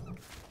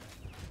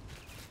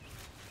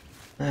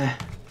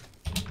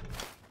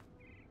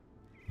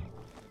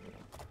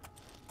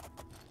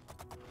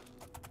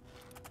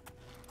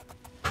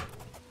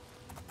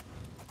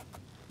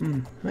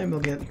 Maybe I'll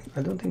get...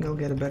 I don't think I'll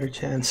get a better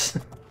chance.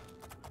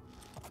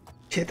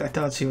 Shit, I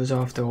thought she was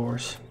off the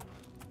horse.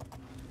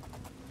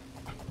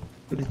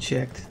 Could have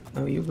checked.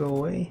 No, you go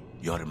away.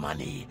 Your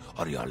money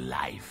or your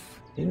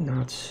life. You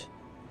nuts.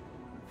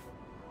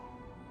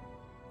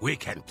 We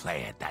can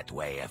play it that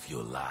way if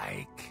you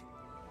like.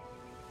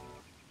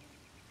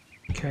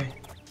 Okay.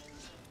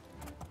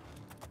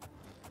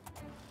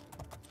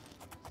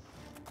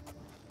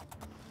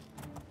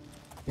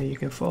 Yeah, you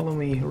can follow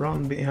me,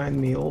 run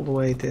behind me all the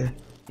way to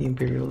the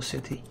Imperial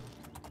City.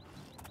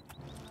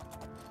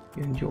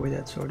 You enjoy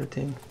that sort of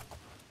thing?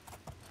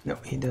 No,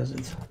 he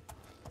doesn't.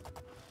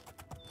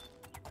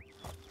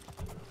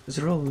 Because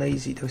they're all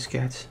lazy, those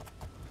cats.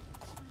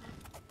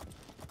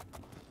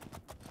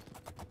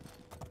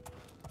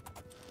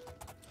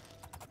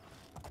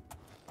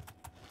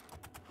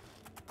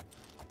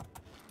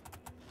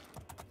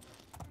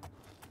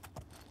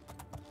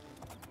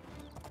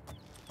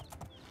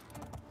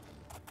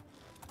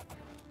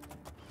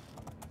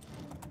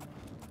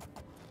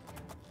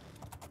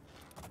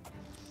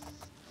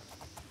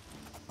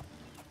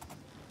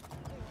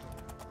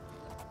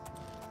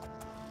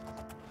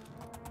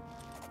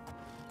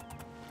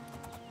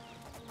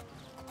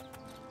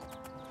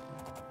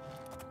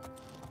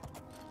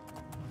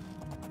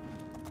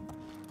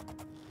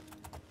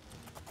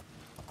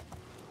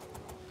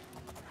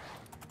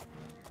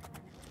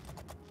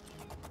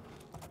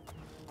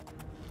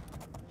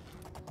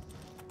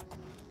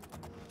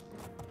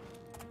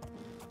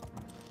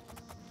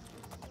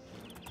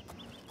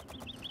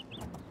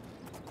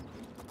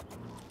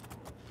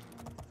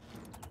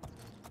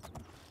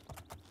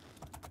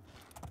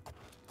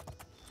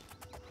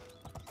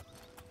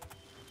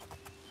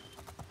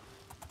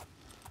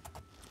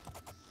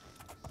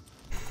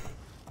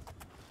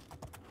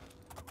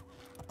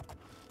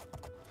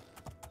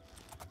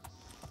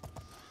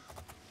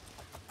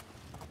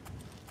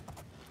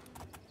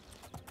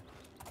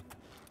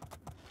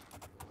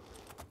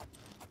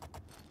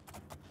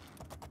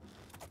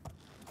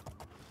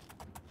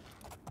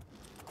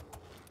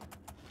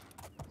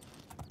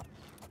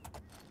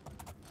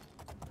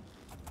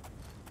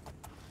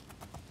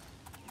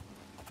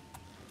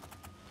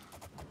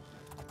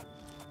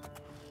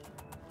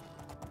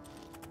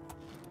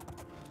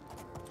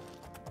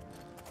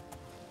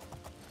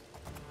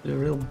 There's a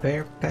real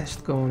bear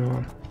pest going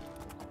on.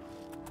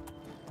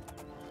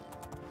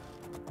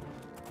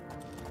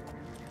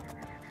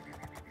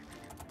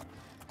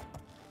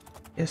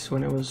 Yes,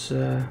 when it was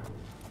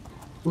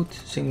good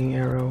singing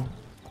arrow.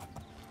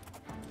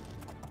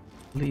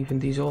 Leaving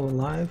these all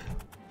alive.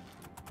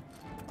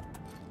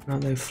 Now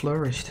they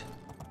flourished.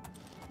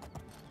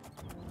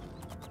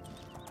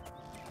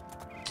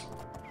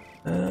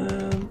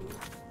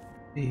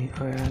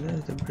 Oh yeah,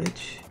 there's the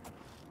bridge.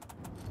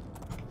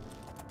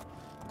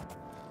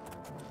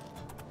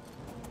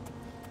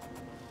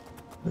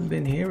 Haven't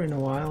been here in a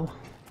while.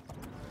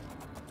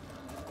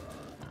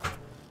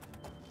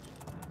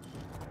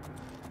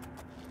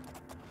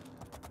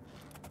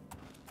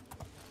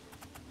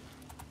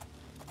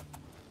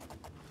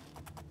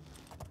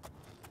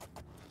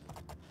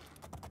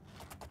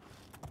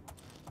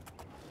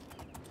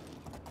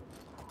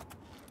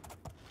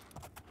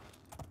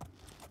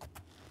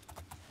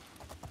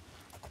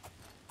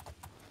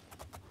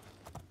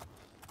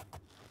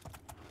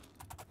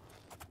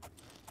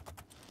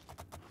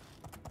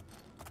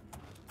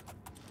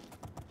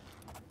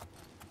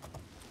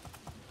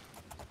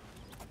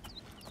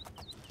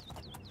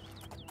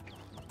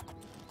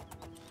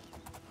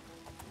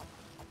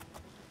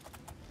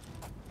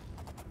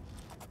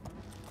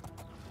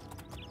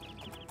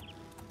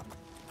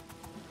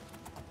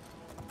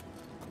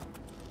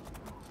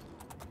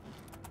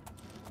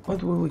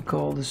 What will we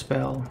call the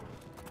spell?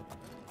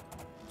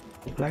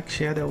 The black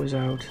shadow is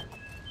out.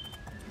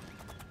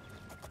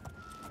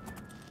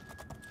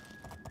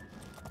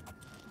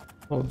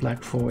 Or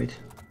black void.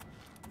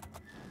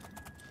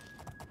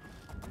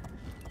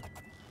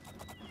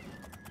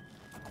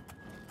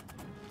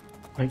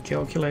 I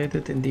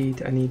calculated,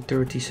 indeed I need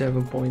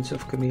 37 points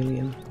of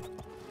chameleon.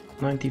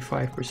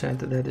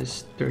 95% of that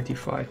is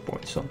 35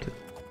 points something.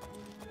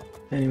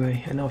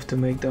 Anyway, enough to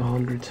make the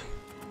 100.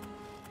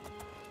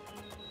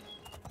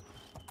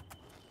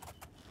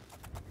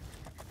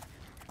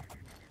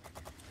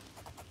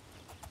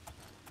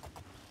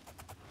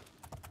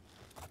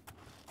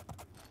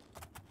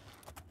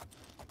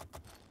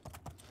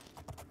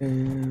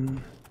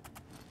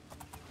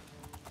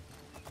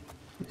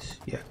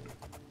 Yeah.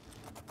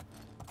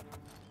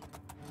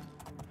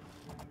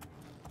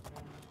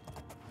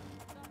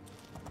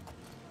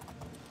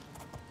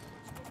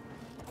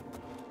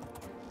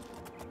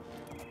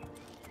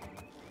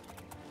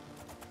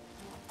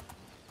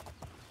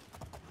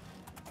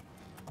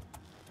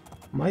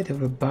 Might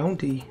have a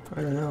bounty,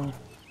 I don't know.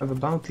 Have a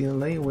bounty on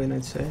Leowin,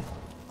 I'd say.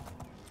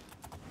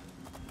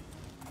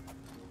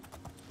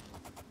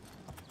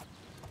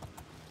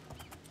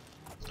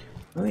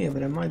 Oh yeah,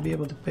 but I might be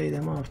able to pay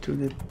them off through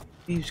the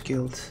Thieves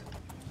Guild.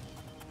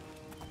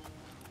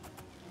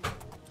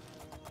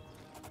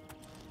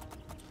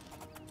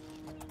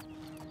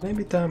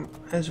 Maybe time,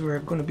 as we're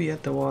gonna be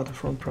at the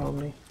waterfront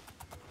probably.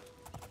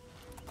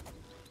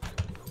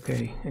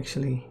 Okay,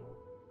 actually,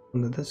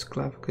 that's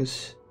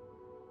Clavicus.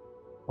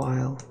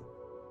 While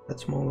that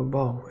smaller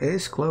ball. It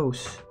is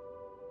close.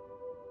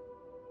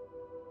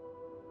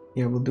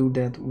 Yeah, we'll do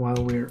that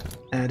while we're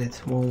at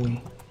it, won't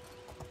we?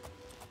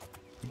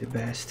 The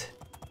best.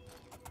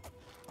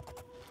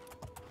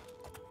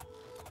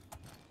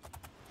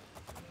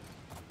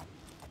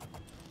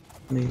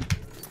 I mean,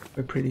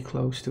 we're pretty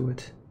close to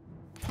it.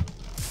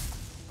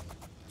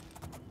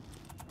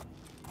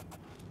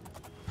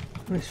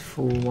 Let's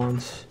fool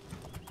once.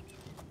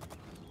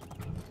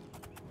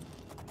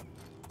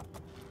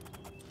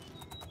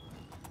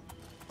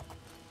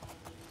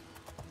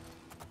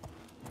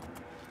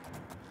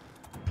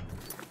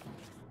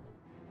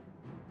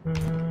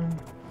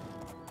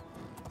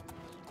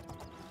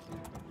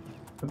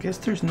 I guess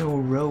there's no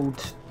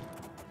road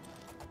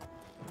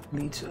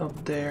leads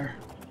up there.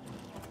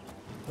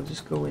 I'll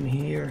just go in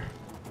here.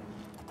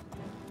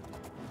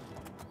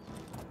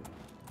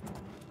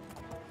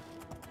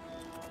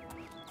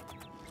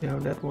 See how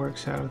that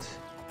works out.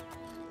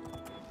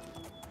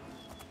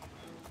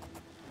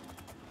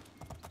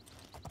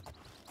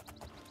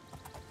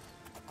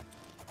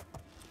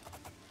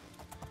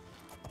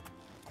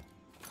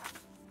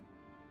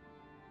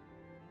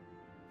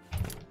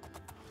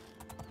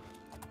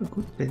 A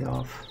good bit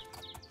off.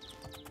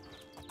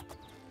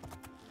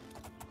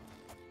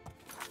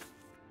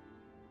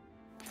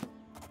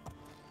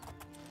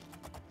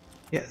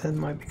 Yeah, that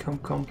might become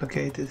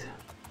complicated.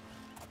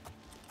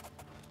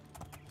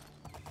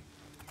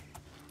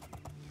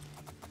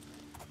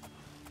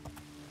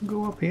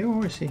 Go up here,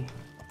 horsey.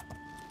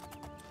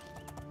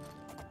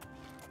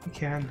 We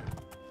can.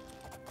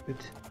 Good.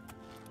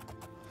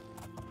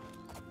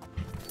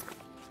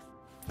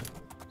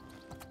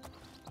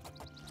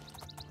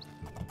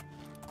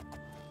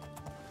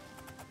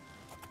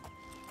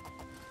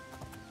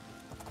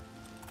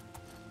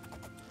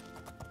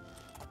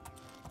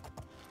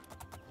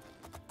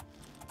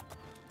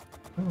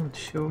 Oh, it's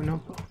showing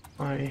up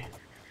on my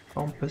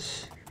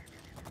compass.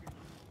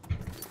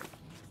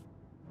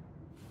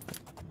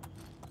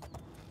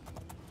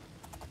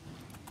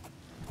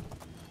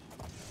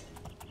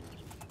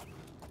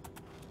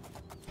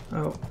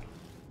 Oh.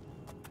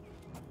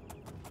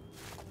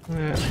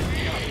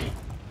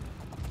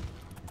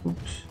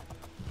 Oops.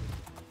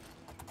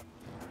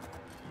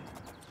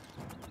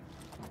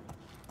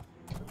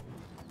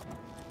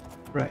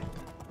 Right.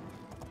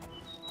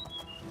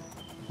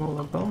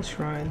 Well, bone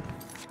shrine.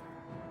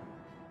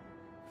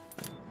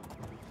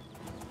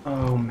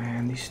 Oh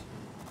man, these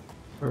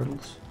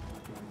turtles.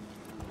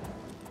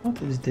 What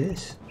is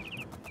this?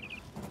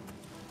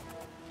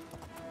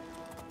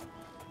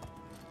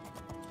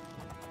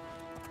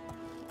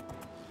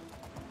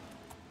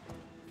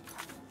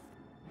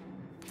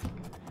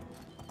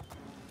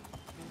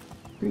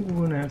 I think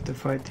we're gonna have to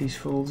fight these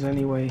fools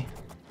anyway.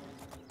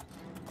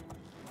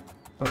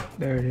 Oh,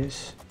 there it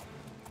is.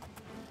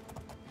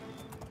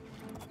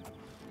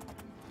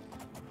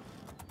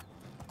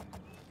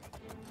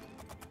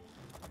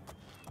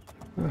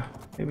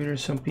 Maybe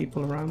there's some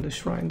people around the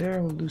shrine there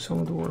who will do some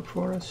of the work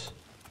for us.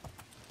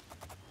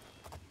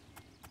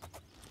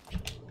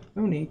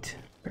 No need,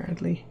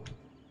 apparently.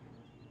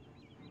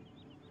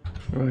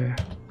 Oh yeah.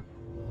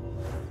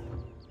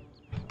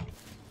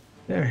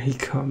 There he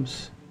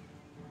comes.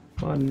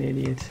 What an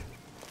idiot.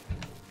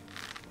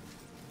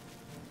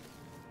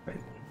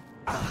 Right.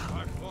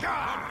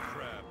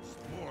 Crabs,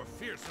 more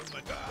fearsome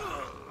than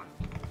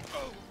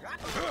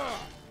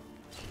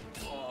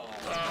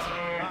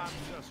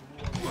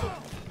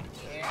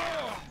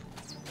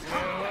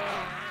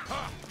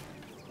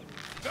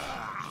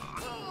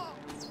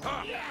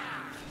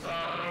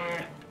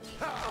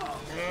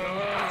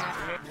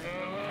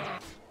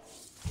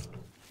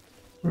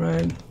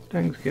Right,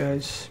 thanks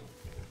guys.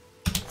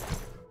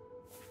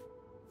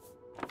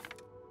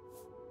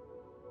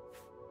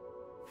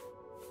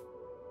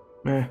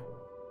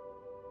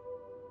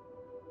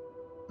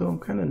 So I'm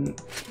kind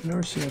of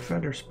nursing a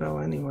feather spell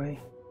anyway.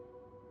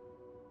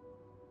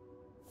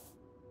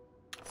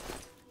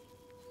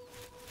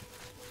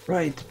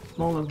 Right,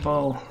 Molotov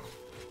ball.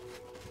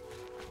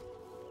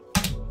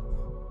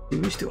 You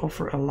wish to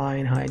offer a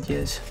lion hide,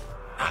 yes.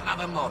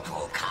 Another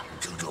mortal come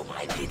to do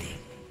my bidding.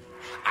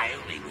 I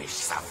only wish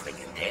suffering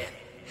and death.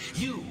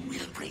 You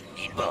will bring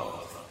me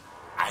both.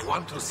 I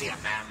want to see a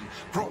man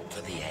brought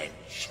to the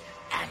edge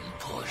and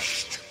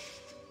pushed.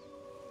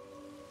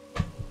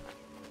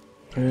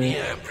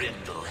 Near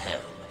Brindle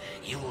Helm,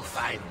 you will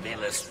find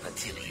Milus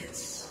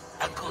Petilius,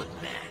 a good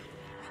man,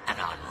 an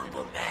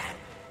honorable man.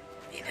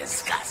 He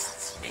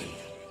disgusts me.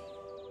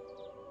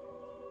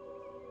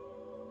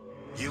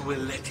 You will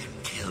let him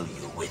kill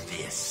you with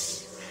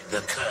this, the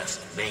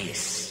cursed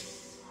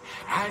mace.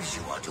 As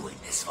you are doing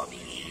this for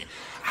me,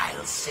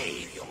 I'll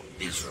save your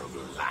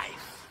miserable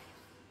life.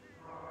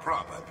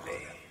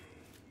 Probably.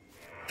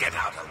 Get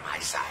out of my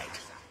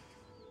sight.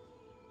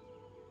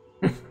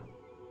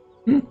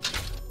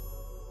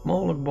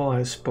 Molotov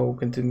has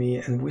spoken to me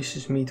and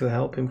wishes me to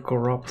help him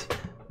corrupt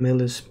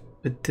Milus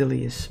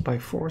Petilius by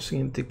forcing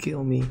him to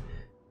kill me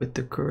with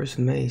the cursed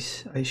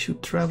mace. I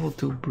should travel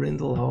to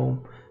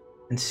Brindleholm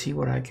and see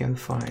what I can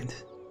find.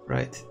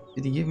 Right,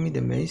 did he give me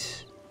the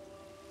mace?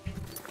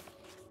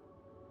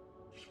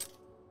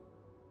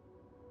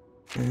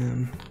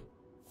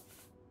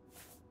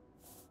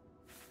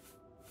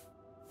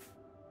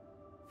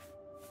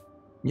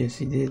 Yes,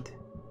 he did.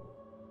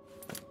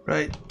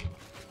 Right.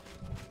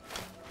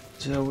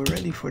 So we're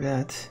ready for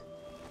that.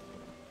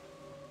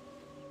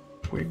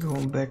 We're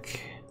going back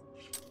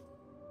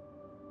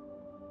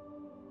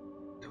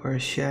to our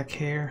shack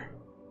here.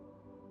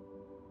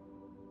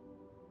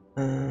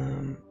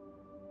 Oh,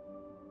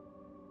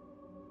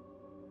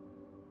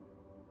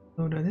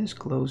 that is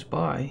close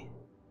by.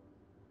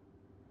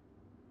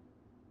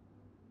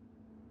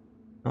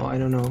 Oh, I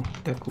don't know.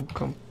 That could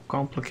become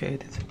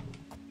complicated.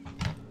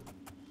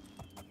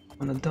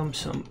 I'm gonna dump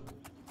some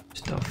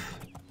stuff.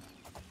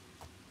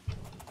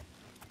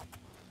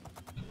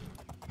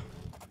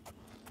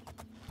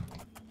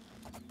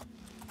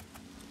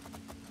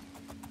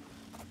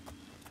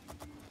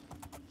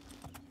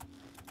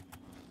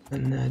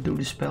 And do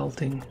the spell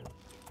thing.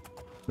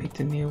 Make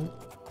the new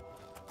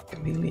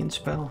chameleon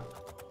spell.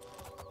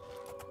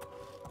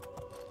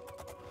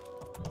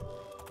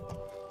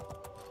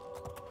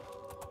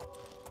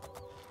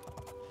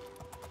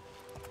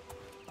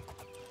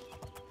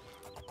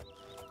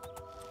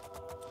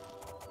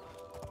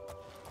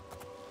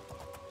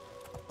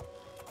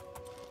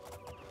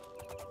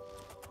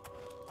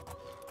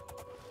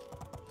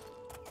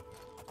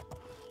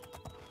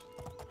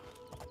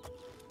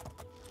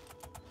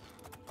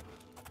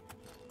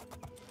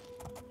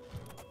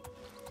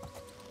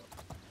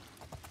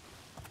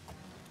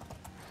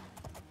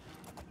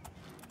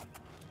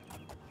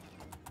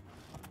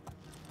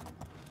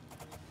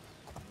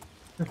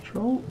 A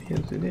troll?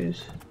 Yes, it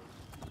is.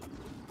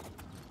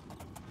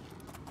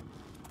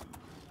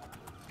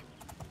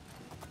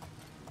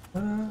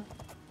 Well,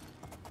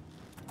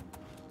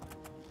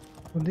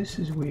 this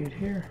is weird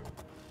here.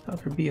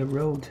 Thought there'd be a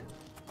road.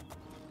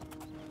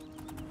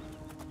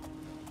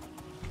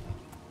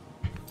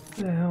 What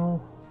the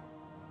hell?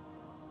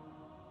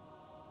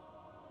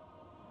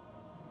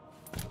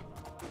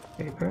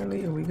 Okay,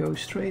 apparently we go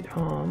straight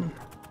on.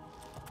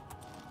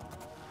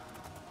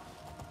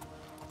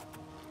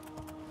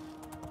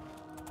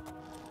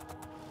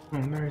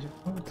 there's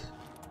a boat.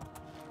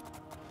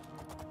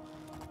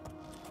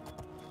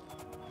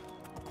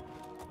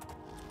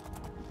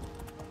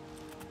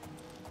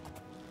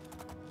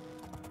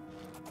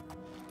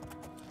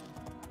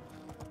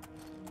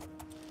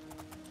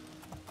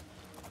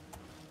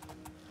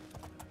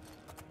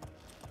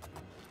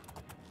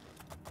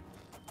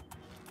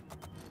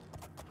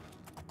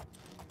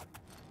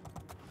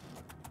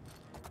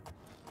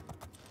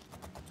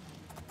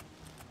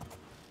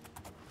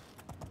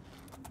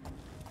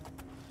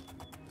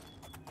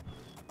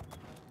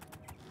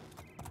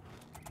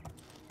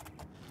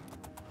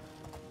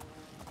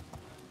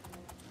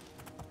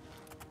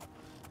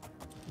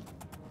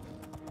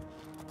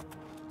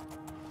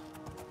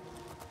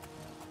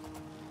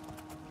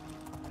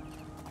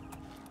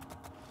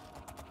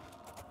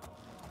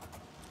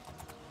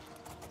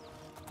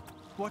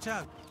 Watch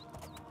out!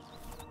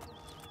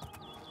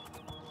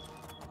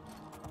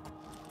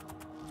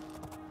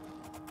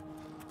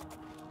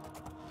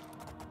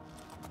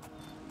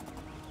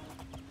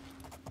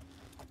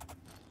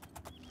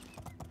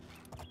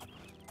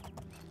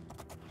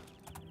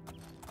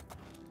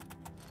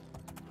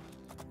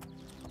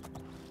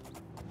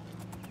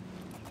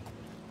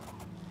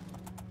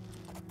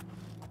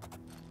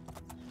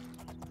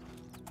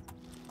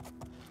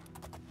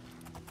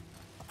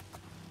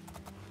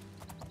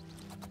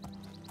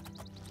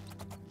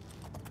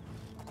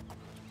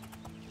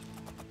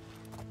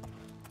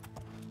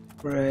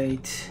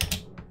 Right.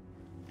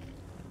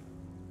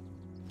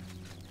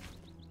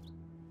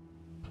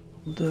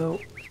 Although,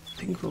 I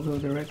think we'll go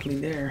directly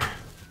there.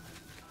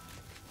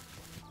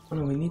 Oh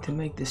no, we need to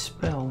make this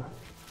spell.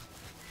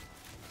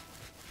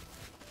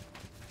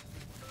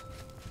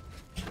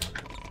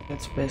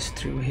 That's best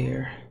through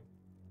here.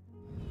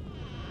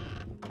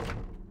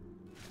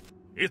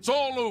 It's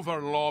all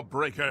over,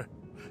 lawbreaker.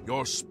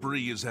 Your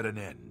spree is at an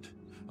end.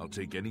 I'll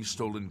take any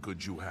stolen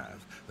goods you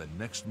have. The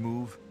next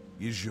move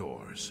is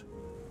yours.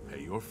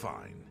 Pay your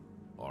fine,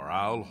 or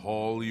I'll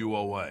haul you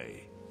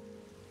away.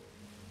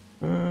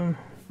 No,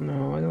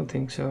 I don't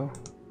think so.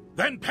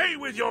 Then pay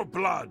with your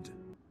blood!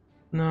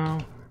 No.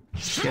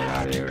 Let's get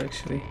out of here,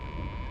 actually.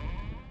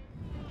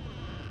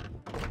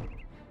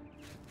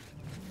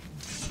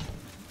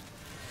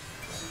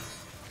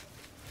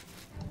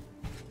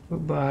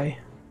 Goodbye.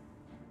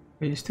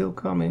 Are you still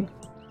coming?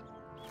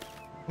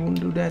 I wouldn't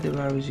do that if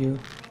I was you.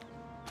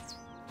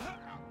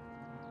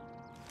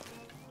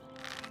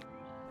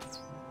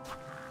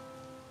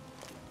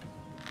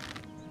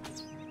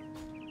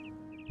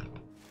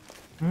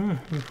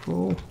 You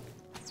fool.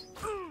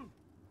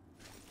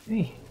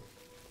 Hey.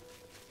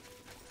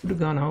 Could have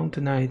gone home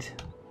tonight.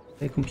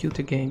 Play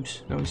computer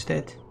games. No,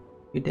 instead,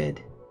 you're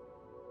dead.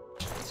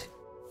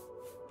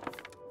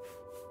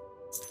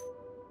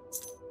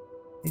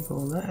 Take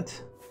all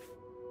that.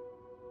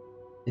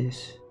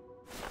 This.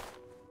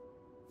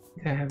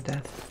 Yeah, I have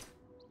that.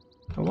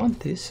 I want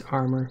this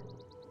armor.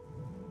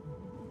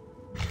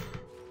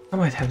 I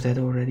might have that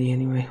already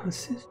anyway.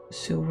 What's this?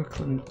 Silver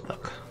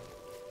Clunlock.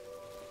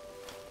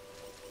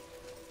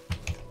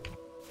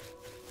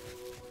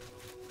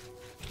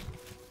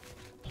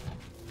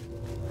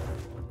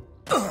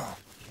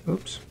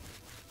 Oops.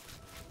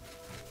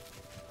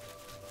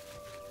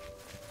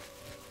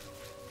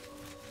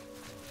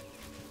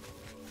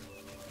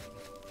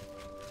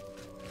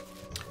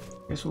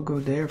 Guess we'll go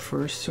there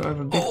first. So I have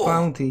a big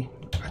bounty.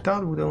 I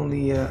thought it would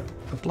only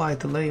apply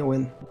to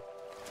Leowin.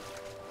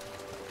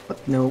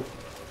 But no.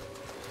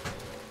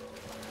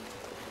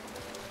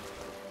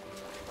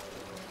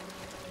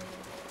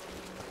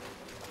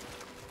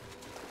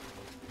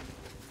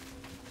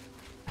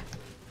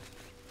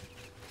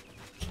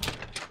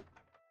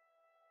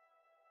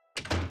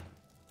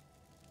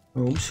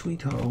 Home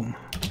sweet home.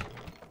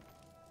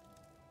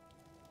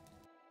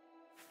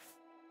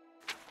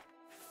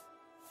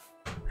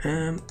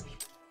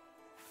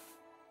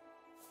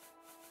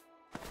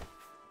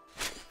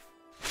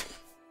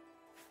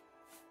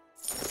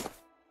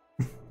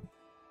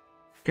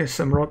 Guess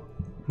some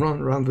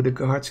run around with the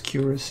guards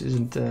curious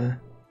isn't the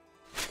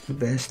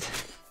best.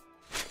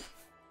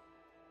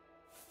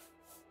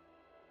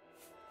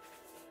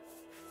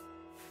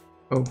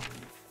 Oh.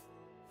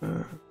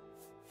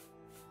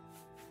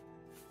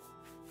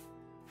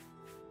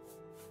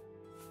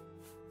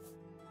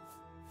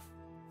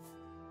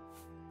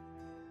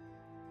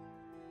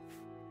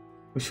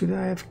 Or should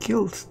I have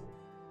killed,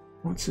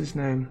 what's his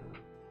name?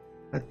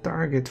 That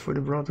target for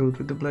the Brotherhood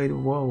with the Blade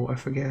of Woe, I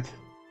forget.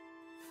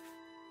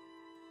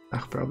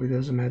 Ach, probably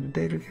doesn't matter.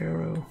 Daedric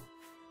Arrow.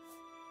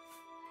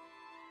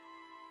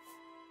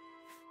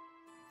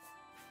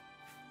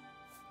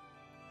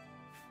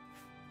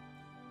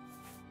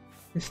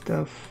 This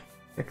stuff,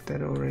 check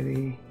that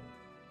already.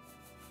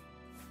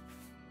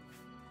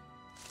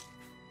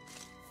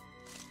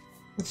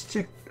 Let's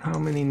check how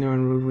many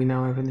Nirnroot we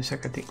now have in the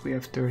sack. I think we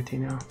have 30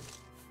 now.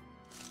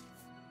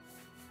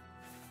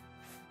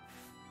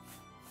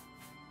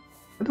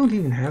 I don't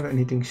even have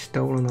anything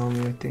stolen on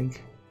me, I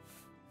think.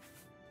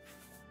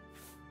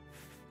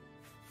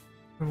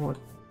 And what?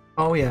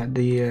 Oh yeah,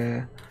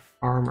 the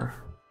armor.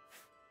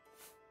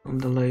 From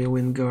the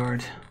Leowin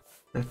guard.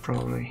 That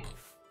probably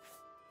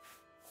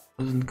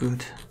wasn't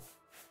good.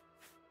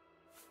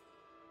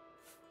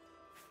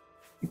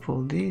 Keep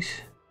all these.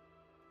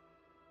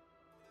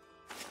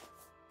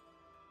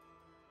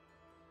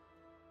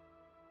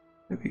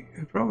 Maybe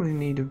we probably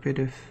need a bit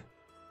of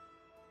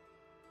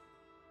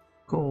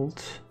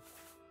gold.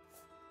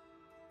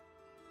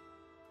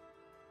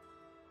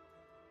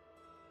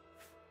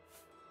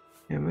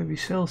 Yeah, maybe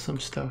sell some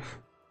stuff.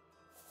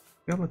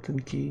 Skeleton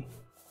key.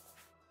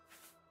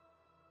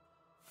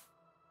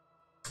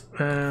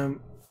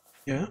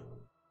 Yeah.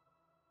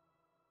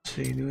 Let's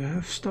see, do we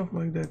have stuff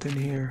like that in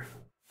here?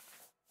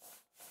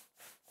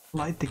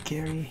 Light to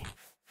carry.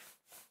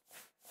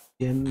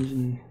 Gems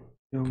and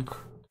junk.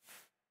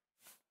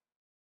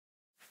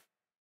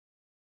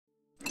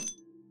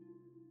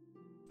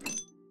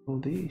 All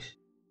these.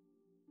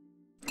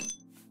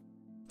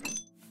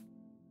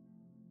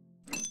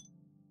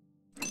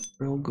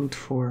 Real good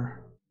for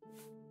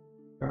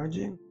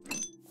charging.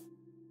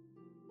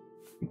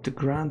 Keep the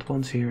grand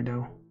ones here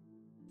though.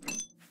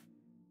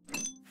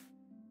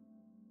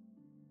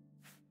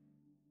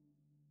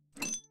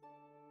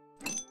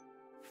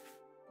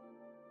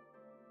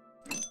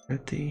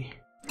 Ready.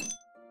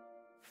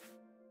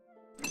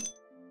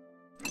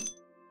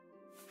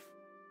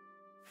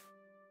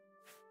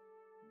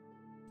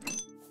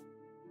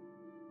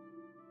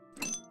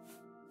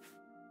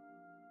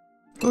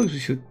 Suppose we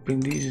should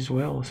bring these as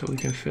well so we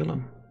can fill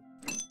them.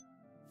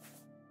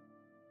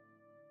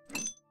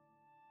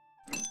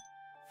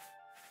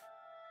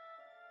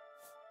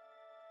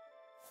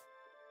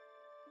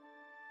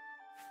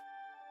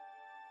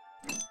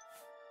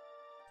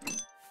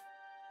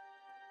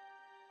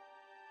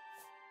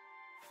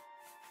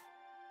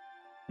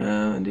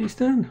 These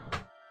then.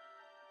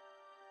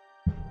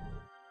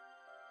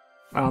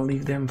 I'll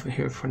leave them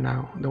here for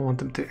now. I don't want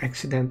them to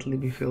accidentally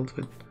be filled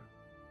with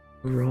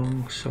the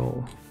wrong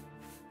soul.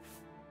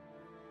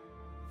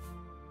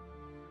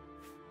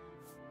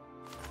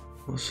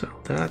 We'll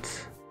sell that.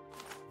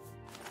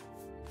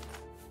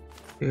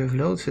 You have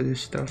loads of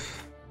this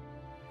stuff.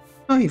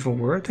 Not even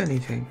worth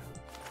anything.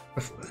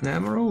 An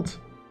emerald.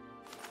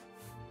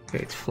 Okay,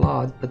 it's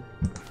flawed, but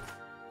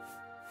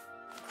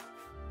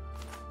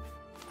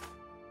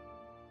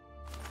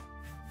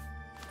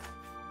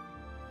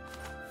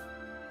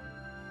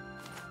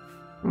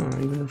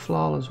even the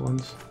flawless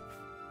ones.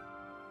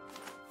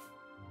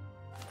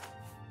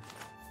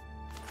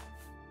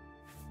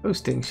 Those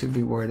things should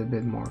be worth a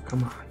bit more,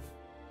 come on.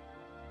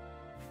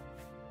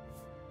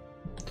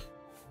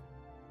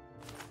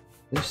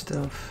 This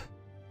stuff.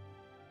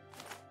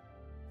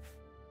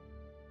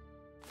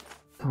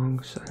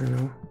 Tongs, I don't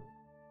know.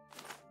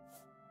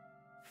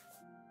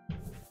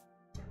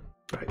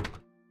 Right.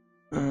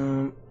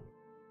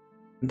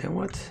 Then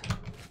what?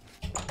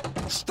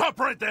 Stop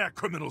right there,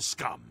 criminal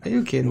scum! Are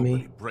you kidding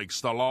Nobody me?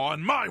 breaks the law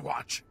on my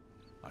watch!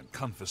 I'm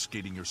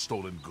confiscating your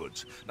stolen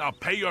goods. Now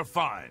pay your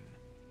fine,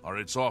 or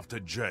it's off to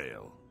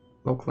jail.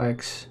 Look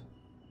legs.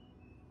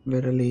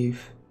 Better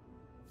leave.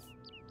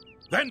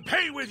 Then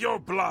pay with your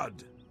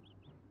blood!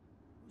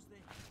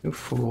 You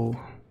fool.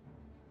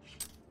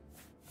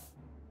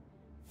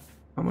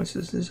 How much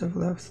does this have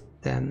left?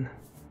 10.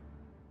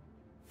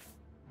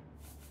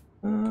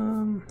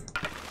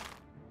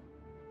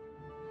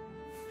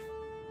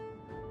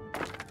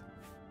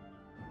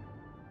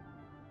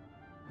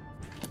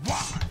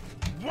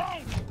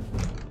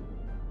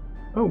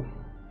 Oh.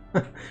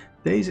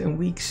 Days and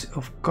weeks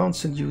of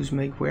constant use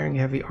make wearing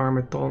heavy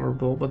armor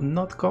tolerable but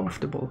not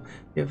comfortable.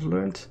 You have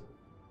learned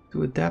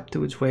to adapt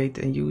to its weight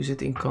and use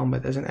it in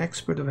combat. As an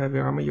expert of heavy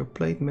armor, your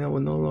plate mail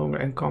will no longer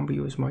encumber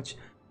you as much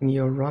when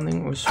you're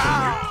running or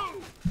swimming.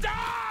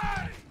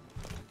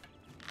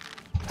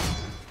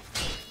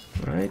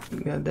 Right, you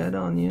got that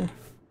on you.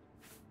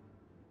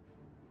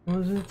 What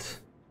was it?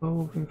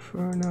 Bow of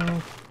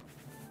Inferno.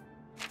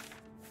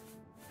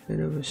 Bit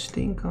of a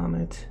stink on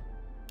it.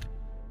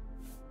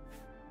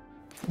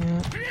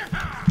 Yeah,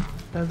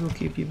 that will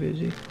keep you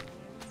busy.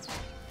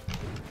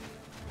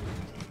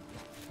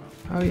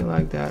 How do you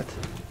like that?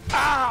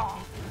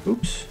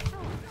 Oops.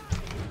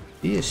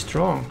 He is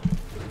strong.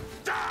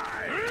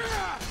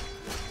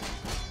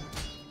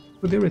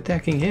 But they're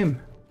attacking him.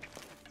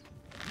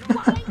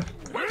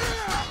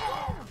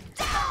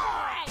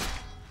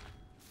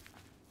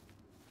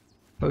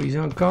 Oh, he's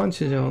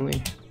unconscious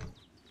only.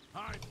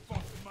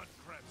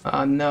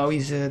 Oh no,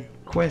 he's a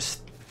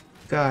quest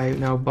guy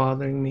now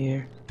bothering me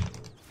here.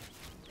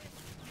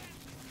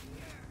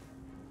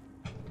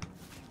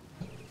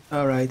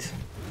 Alright.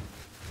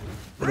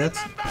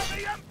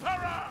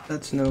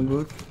 That's no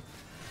good.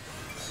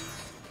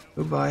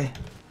 Goodbye.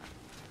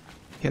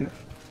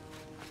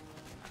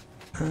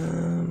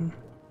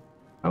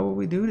 How will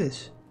we do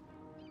this?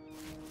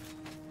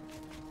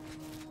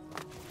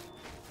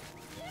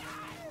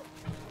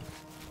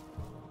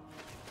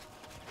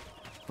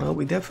 Well,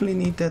 we definitely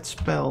need that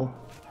spell.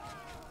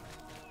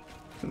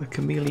 The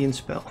chameleon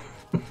spell.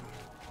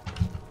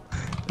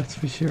 That's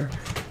for sure.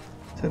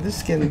 So this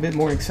is getting a bit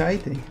more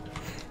exciting.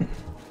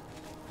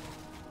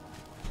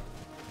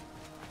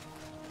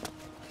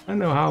 I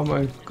know how am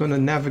I gonna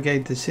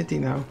navigate the city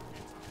now.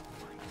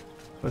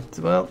 But,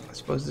 well, I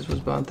suppose this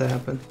was bound to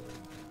happen.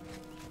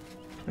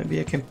 Maybe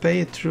I can pay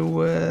it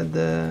through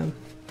the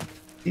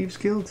Thieves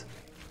Guild.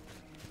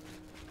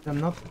 I'm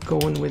not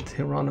going with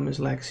Hieronymus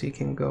Lex, he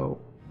can go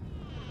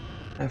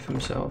F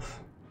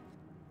himself.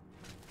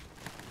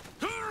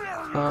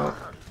 Oh.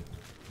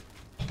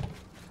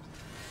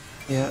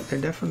 Yeah,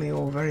 they're definitely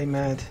all very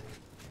mad.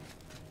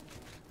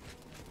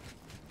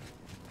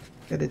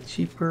 Get it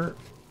cheaper.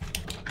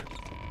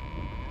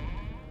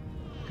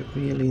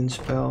 Chameleon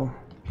spell.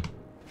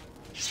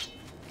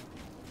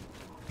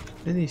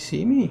 Did he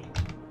see me?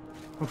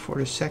 Or for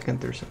a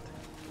second or something?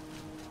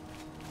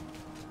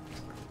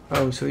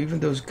 Oh, so even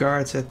those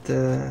guards at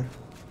the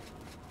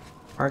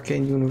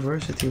Arcane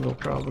University will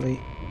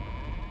probably...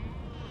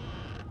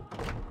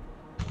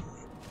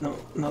 No,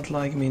 not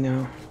like me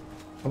now.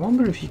 I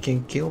wonder if you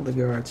can kill the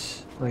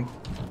guards, like...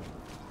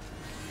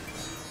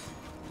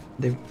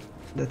 that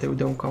they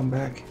don't come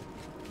back.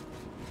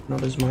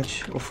 Not as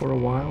much, or for a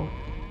while.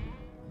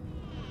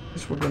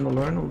 Guess we're gonna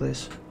learn all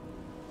this.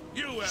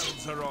 You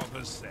elves are all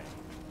the same.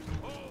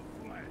 All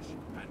flesh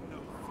and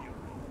no fury.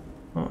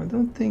 Oh, I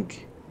don't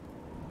think...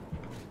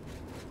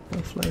 No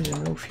flesh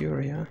and no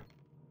fury, huh?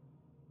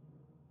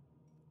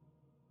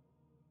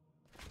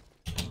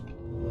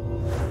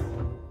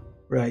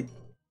 Right.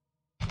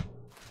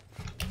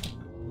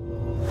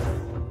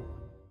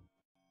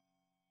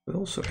 We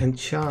also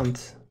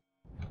enchant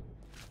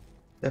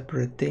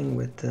separate thing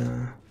with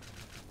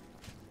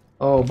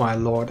Oh my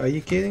lord, are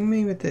you kidding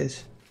me with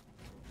this?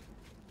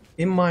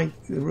 In my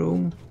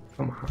room?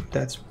 Come on,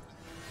 that's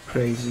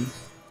crazy.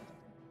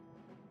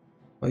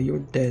 Well, you're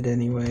dead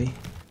anyway.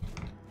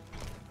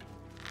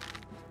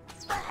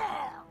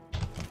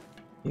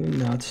 You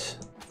nuts.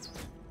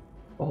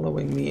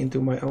 Following me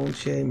into my own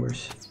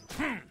chambers.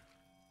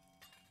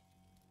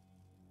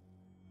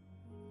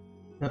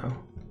 Uh-oh.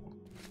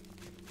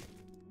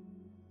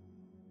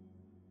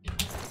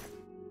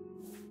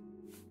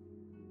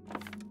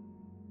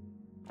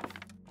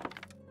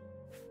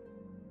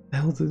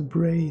 Melted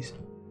braze.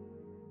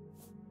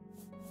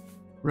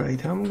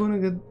 Right, how am I gonna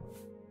get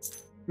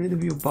rid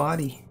of your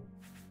body?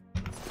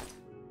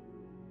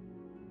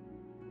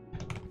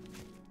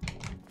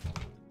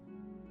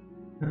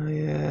 Oh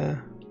yeah.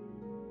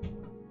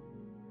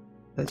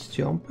 That's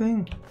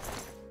jumping.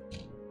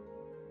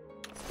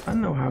 I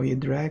don't know how you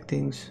drag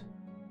things.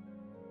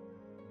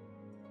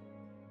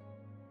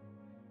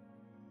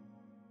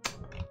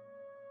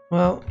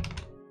 Well,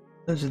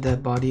 there's a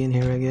dead body in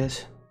here, I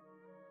guess.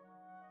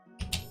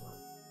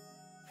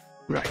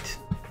 Right.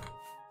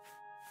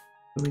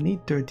 We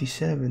need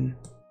 37.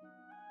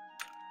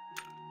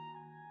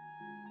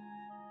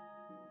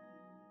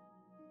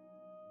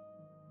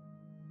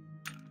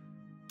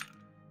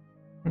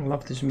 I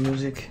love this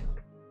music. I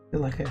feel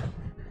like a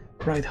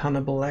right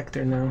Hannibal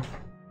Lecter now.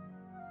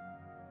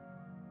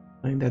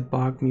 Like that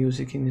Bach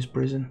music in his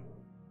prison.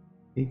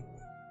 He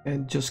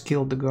had just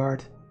killed the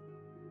guard.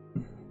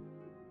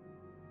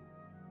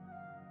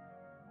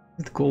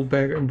 With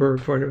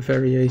Goldberg for the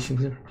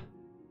variations.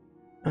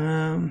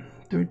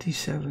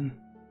 37.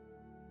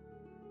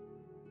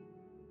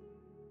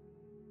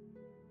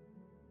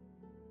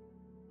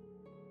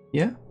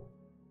 Yeah?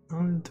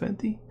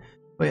 120?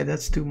 Oh yeah,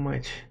 that's too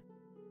much.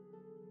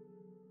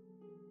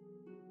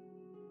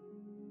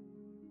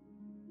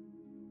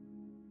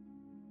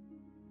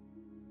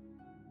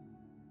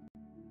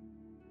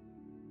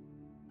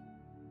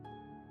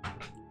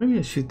 Maybe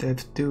I should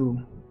have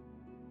two.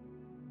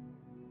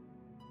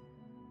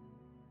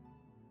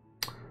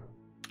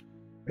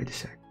 Wait a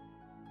sec.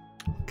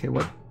 Okay,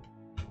 what?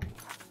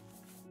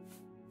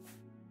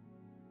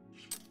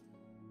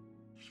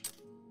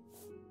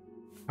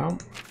 How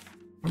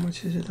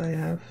much is it I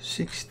have?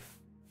 60.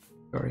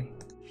 Sorry.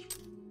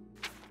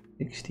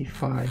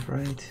 65,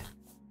 right?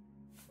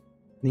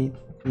 Need,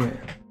 yeah.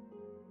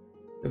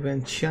 To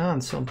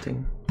enchant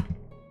something.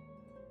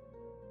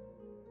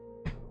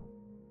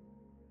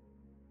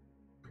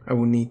 I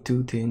would need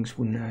two things,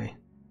 wouldn't I?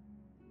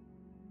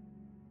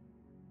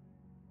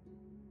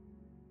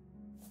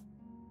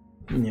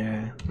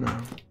 Yeah, no.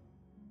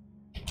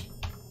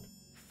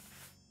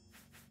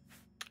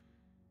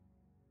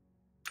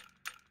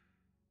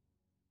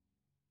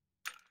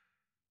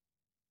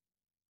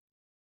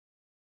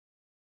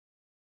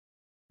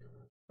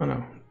 Oh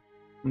no,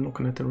 I'm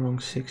looking at the wrong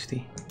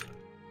 60.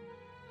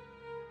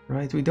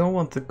 Right, we don't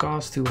want the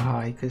cost too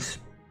high, because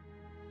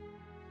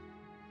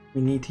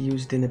we need to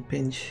use it in a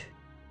pinch.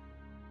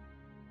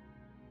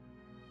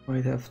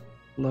 Might have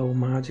low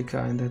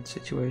magicka in that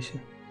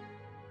situation.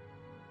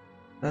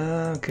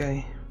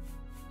 Okay.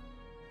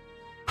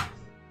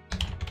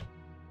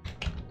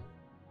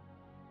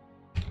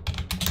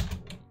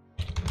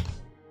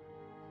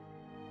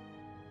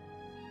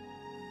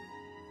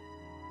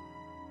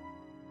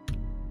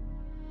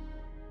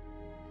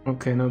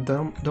 Okay, now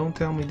don't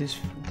tell me this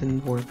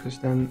didn't work, because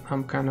then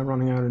I'm kind of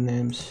running out of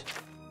names.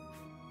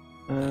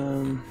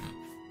 A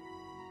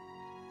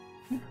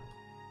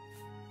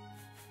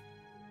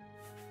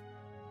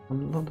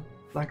lot of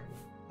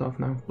stuff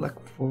now. Black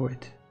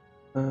Void.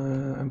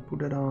 And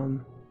put it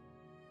on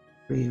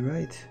 3,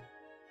 right?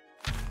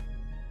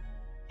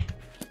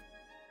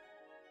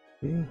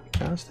 Okay,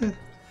 cast it.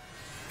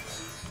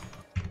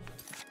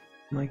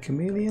 My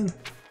chameleon.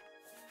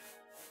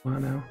 Wow,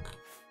 now.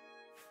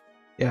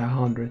 Yeah,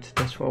 100.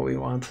 That's what we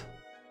want.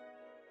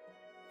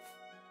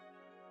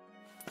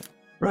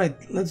 Right,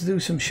 let's do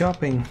some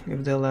shopping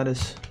if they'll let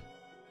us.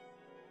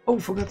 Oh,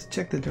 forgot to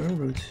check the turn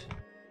routes.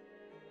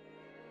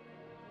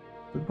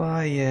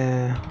 Goodbye,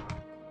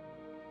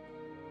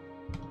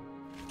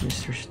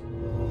 Mr.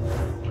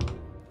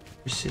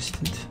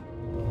 Persistent.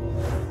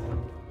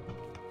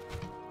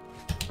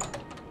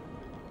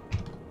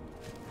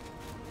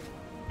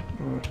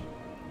 Alright.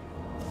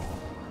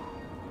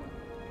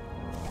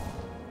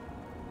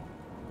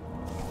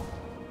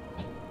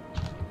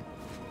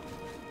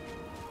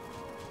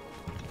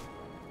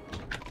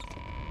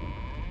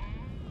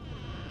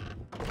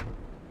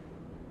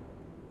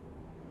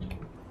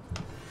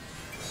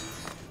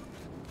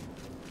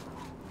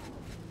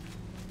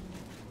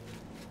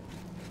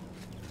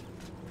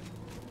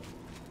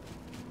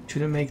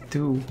 Shouldn't make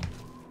 2.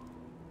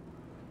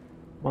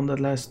 One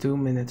that lasts 2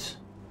 minutes.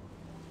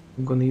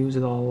 I'm gonna use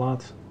it a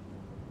lot.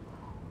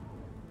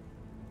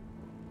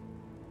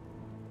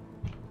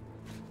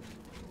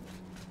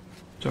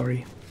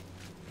 Sorry.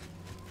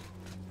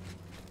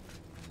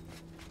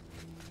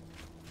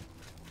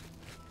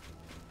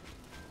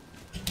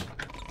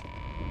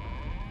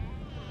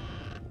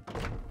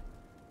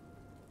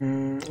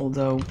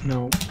 Although,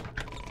 no.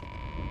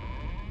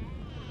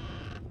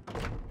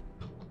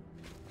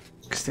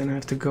 Because then I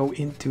have to go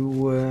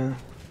into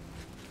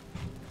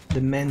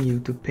the menu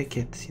to pick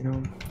it, you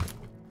know.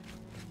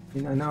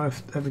 I now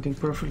have everything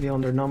perfectly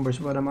under numbers,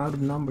 but I'm out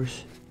of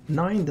numbers.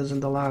 9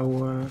 doesn't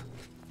allow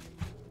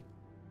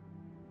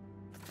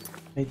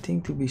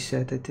anything to be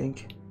set, I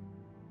think.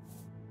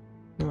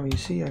 No, you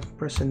see, I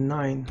press a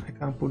 9. I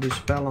can't put a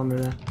spell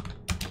under that.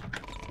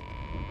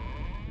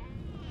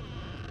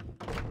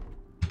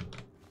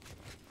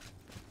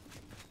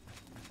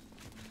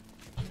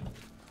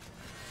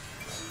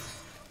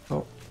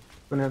 Oh,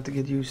 gonna have to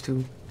get used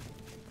to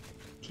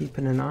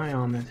keeping an eye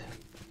on it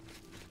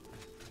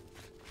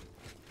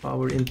while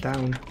we're in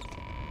town.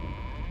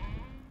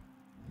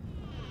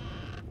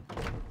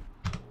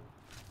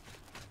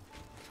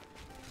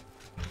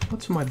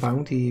 What's my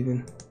bounty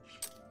even?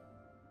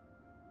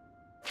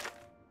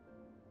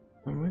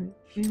 I'm ready to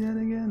see that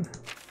again.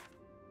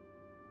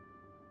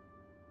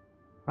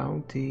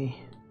 Bounty.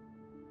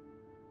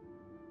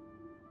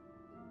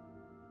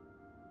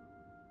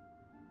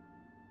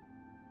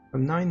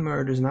 From 9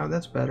 murders now,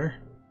 that's better.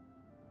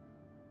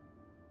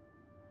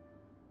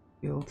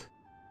 Killed.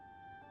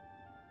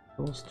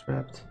 Souls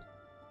trapped.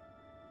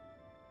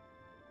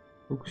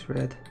 Books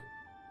read.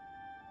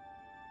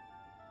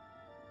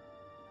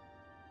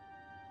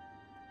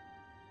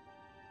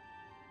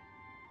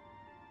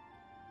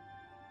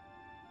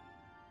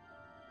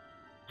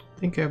 I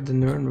think I have the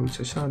Nern routes.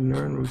 I saw the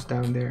Nern routes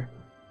down there.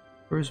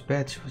 First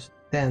batch was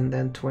 10,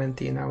 then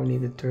 20, and now we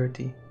needed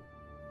 30.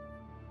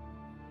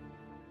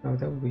 No,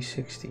 that would be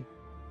 60.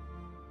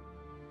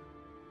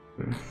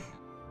 I'm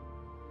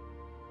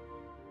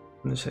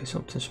gonna say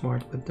something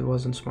smart, but it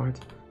wasn't smart.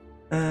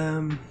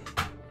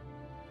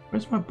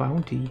 Where's my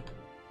bounty?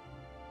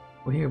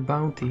 Oh, here,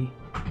 bounty.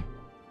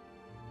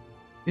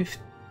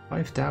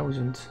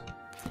 5,000.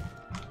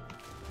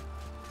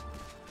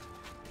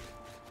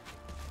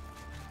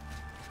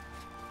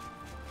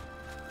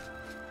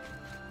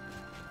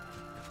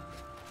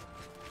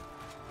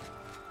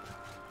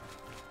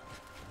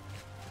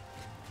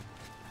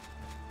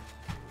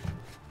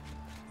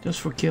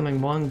 Just for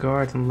killing 1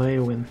 guard in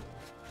Leowin.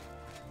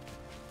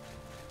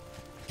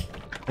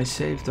 I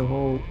saved the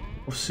whole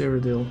of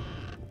Cyrodiil.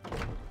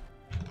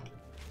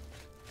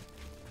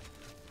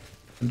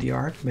 And the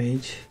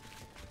Archmage.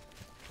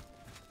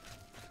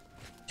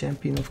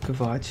 Champion of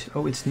Kavach.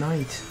 Oh, it's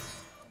night.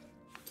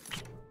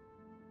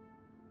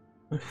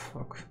 Oh,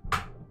 fuck.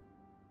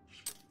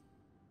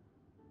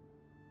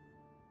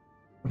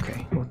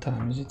 Okay, what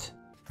time is it?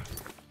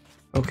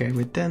 Okay,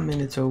 we're 10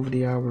 minutes over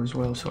the hour as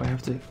well, so I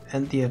have to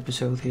end the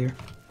episode here.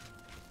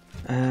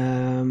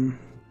 So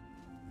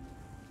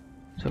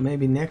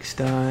maybe next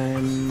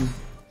time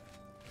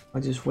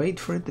I'll just wait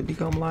for it to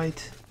become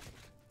light.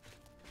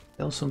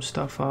 Sell some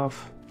stuff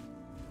off.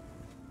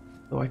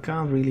 So I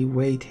can't really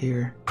wait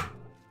here. I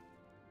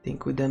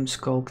think with them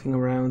skulking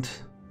around,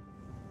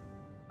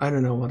 I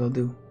don't know what I'll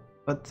do.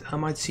 But I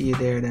might see you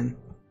there then.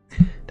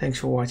 Thanks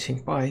for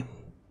watching. Bye.